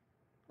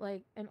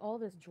 like, and all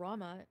this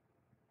drama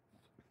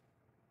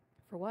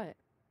for what?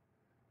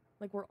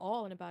 Like, we're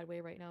all in a bad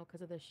way right now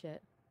because of this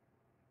shit.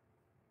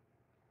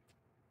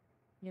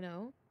 You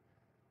know?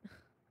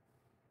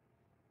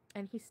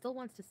 And he still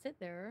wants to sit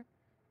there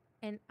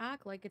and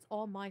act like it's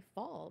all my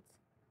fault.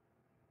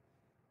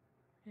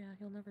 Yeah,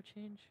 he'll never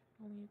change.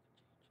 Only you can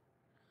change.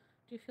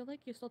 Do you feel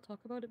like you still talk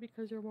about it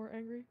because you're more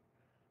angry?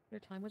 Your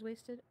time was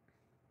wasted?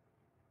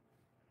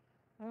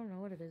 I don't know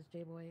what it is,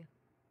 J-boy.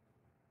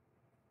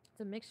 It's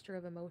a mixture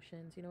of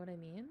emotions, you know what I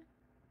mean?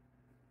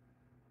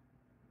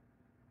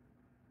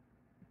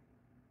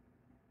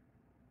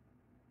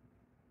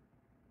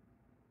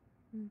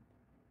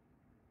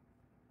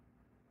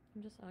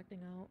 I'm just acting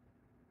out.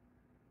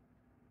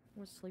 I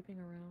was sleeping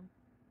around.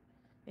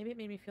 Maybe it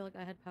made me feel like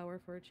I had power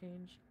for a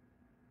change.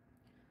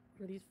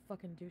 For these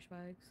fucking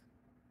douchebags.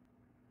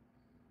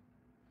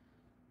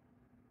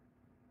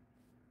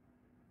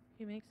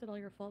 He makes it all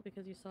your fault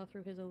because you saw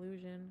through his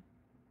illusion.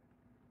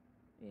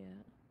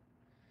 Yeah.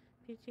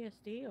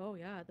 PTSD? Oh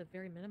yeah, at the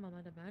very minimum,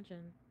 I'd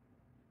imagine.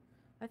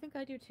 I think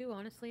I do too,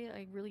 honestly.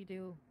 I really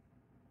do.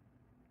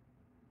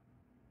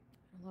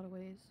 In a lot of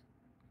ways.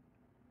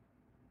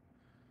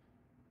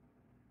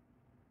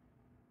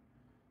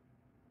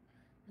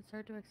 It's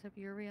hard to accept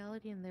your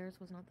reality and theirs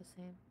was not the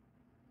same.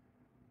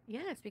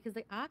 Yes, because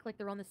they act like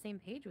they're on the same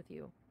page with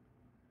you.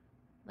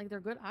 Like, they're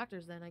good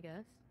actors then, I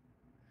guess.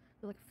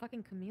 They're like a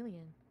fucking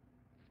chameleon.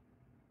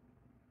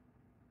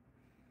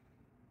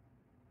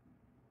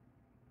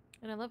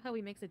 And I love how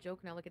he makes a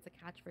joke now, like it's a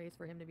catchphrase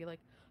for him to be like,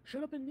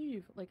 shut up and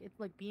leave. Like, it's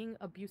like being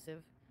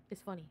abusive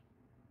is funny.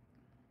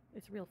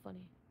 It's real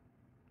funny.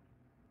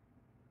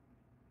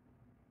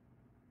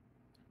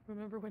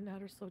 Remember when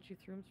Nader sold you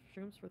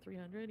shrooms for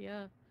 300?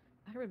 Yeah,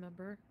 I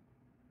remember.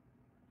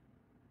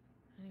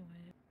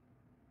 Anyway.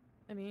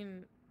 I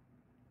mean,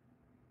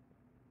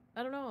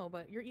 I don't know,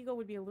 but your ego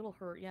would be a little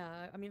hurt.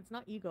 Yeah, I mean, it's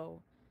not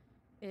ego.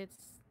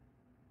 It's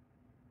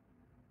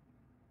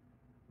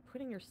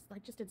putting your... I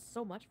just did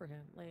so much for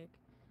him. Like,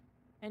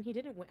 and he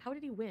didn't win. How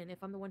did he win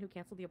if I'm the one who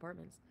canceled the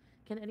apartments?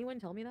 Can anyone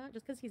tell me that?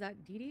 Just because he's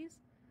at Dee Dee's?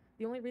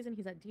 The only reason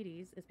he's at Dee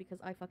Dee's is because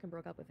I fucking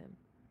broke up with him.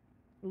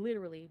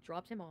 Literally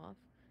dropped him off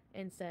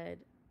and said,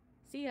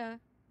 see ya.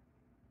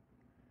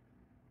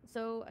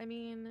 So, I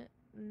mean,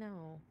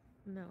 no.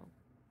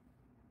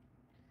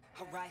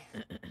 Alright.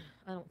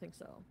 I don't think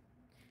so.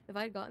 If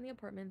I had gotten the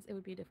apartments, it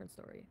would be a different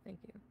story. Thank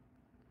you.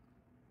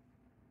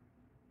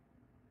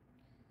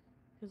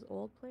 His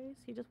old place?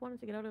 He just wanted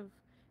to get out of...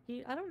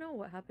 I don't know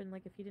what happened,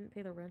 like, if he didn't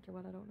pay the rent or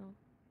what, I don't know.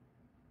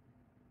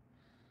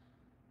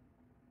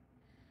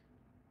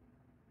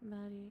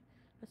 Maddie.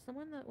 As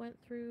someone that went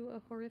through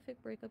a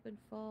horrific breakup in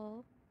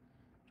fall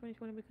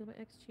 2020 because my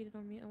ex cheated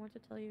on me, I want to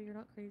tell you, you're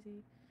not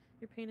crazy.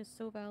 Your pain is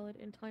so valid,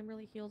 and time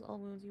really heals all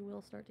wounds. You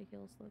will start to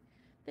heal slowly.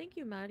 Thank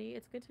you, Maddie.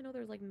 It's good to know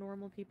there's, like,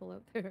 normal people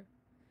out there.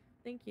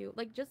 Thank you.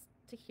 Like, just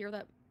to hear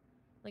that,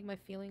 like, my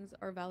feelings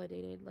are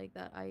validated, like,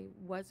 that I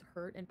was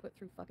hurt and put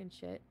through fucking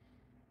shit.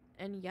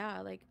 And yeah,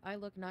 like, I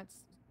look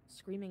nuts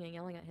screaming and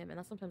yelling at him, and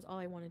that's sometimes all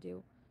I want to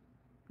do.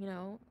 You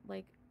know?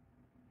 Like,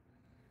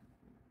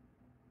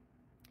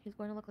 he's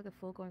going to look like a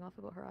fool going off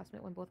about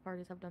harassment when both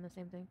parties have done the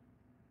same thing.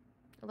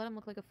 Let him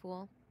look like a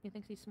fool. He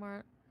thinks he's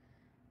smart.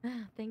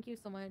 Thank you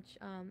so much,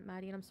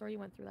 Maddie, and I'm sorry you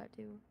went through that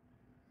too.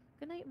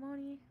 Good night,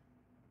 Moni.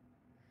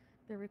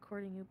 They're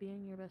recording you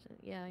being your best.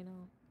 Yeah, I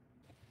know.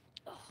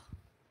 Oh.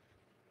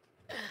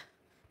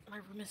 My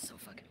room is so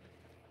fucking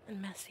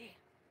messy.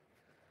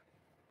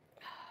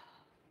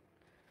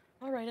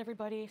 Alright,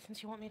 everybody,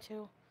 since you want me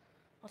to,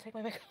 I'll take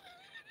my makeup.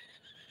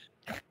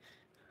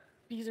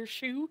 Beezer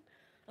Shoe.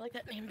 I like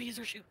that name,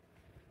 Beezer Shoe.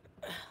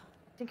 I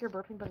think you're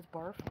burping, but it's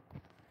barf.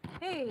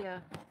 Hey!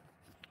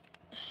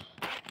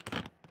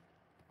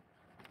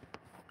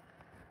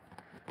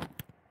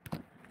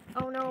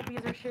 Oh no,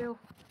 Beezer Shoe.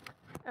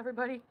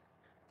 Everybody.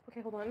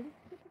 Okay, hold on.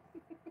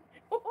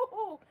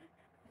 Oh!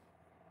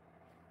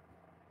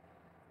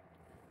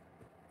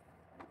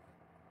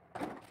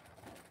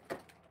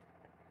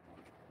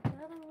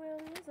 Now the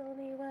world is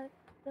only white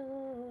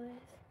noise.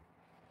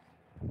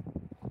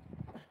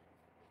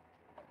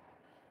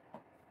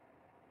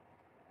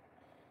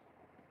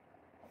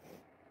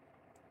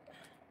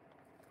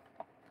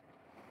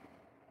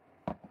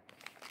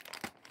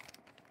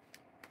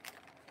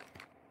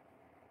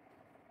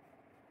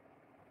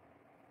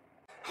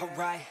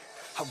 Alright,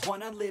 I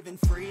wanna live in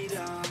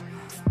freedom.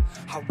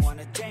 I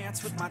wanna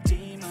dance with my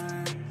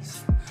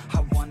demons.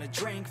 I wanna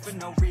drink for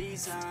no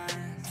reason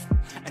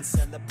and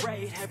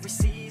celebrate every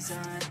season.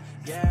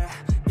 Yeah,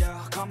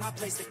 call my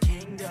place the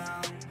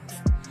kingdom.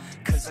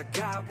 Cause I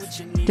got what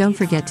you need. Don't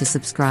forget to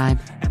subscribe.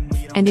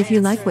 And if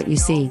you like what you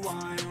see,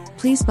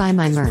 please buy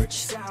my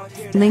merch.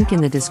 Link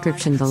in the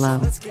description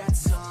below.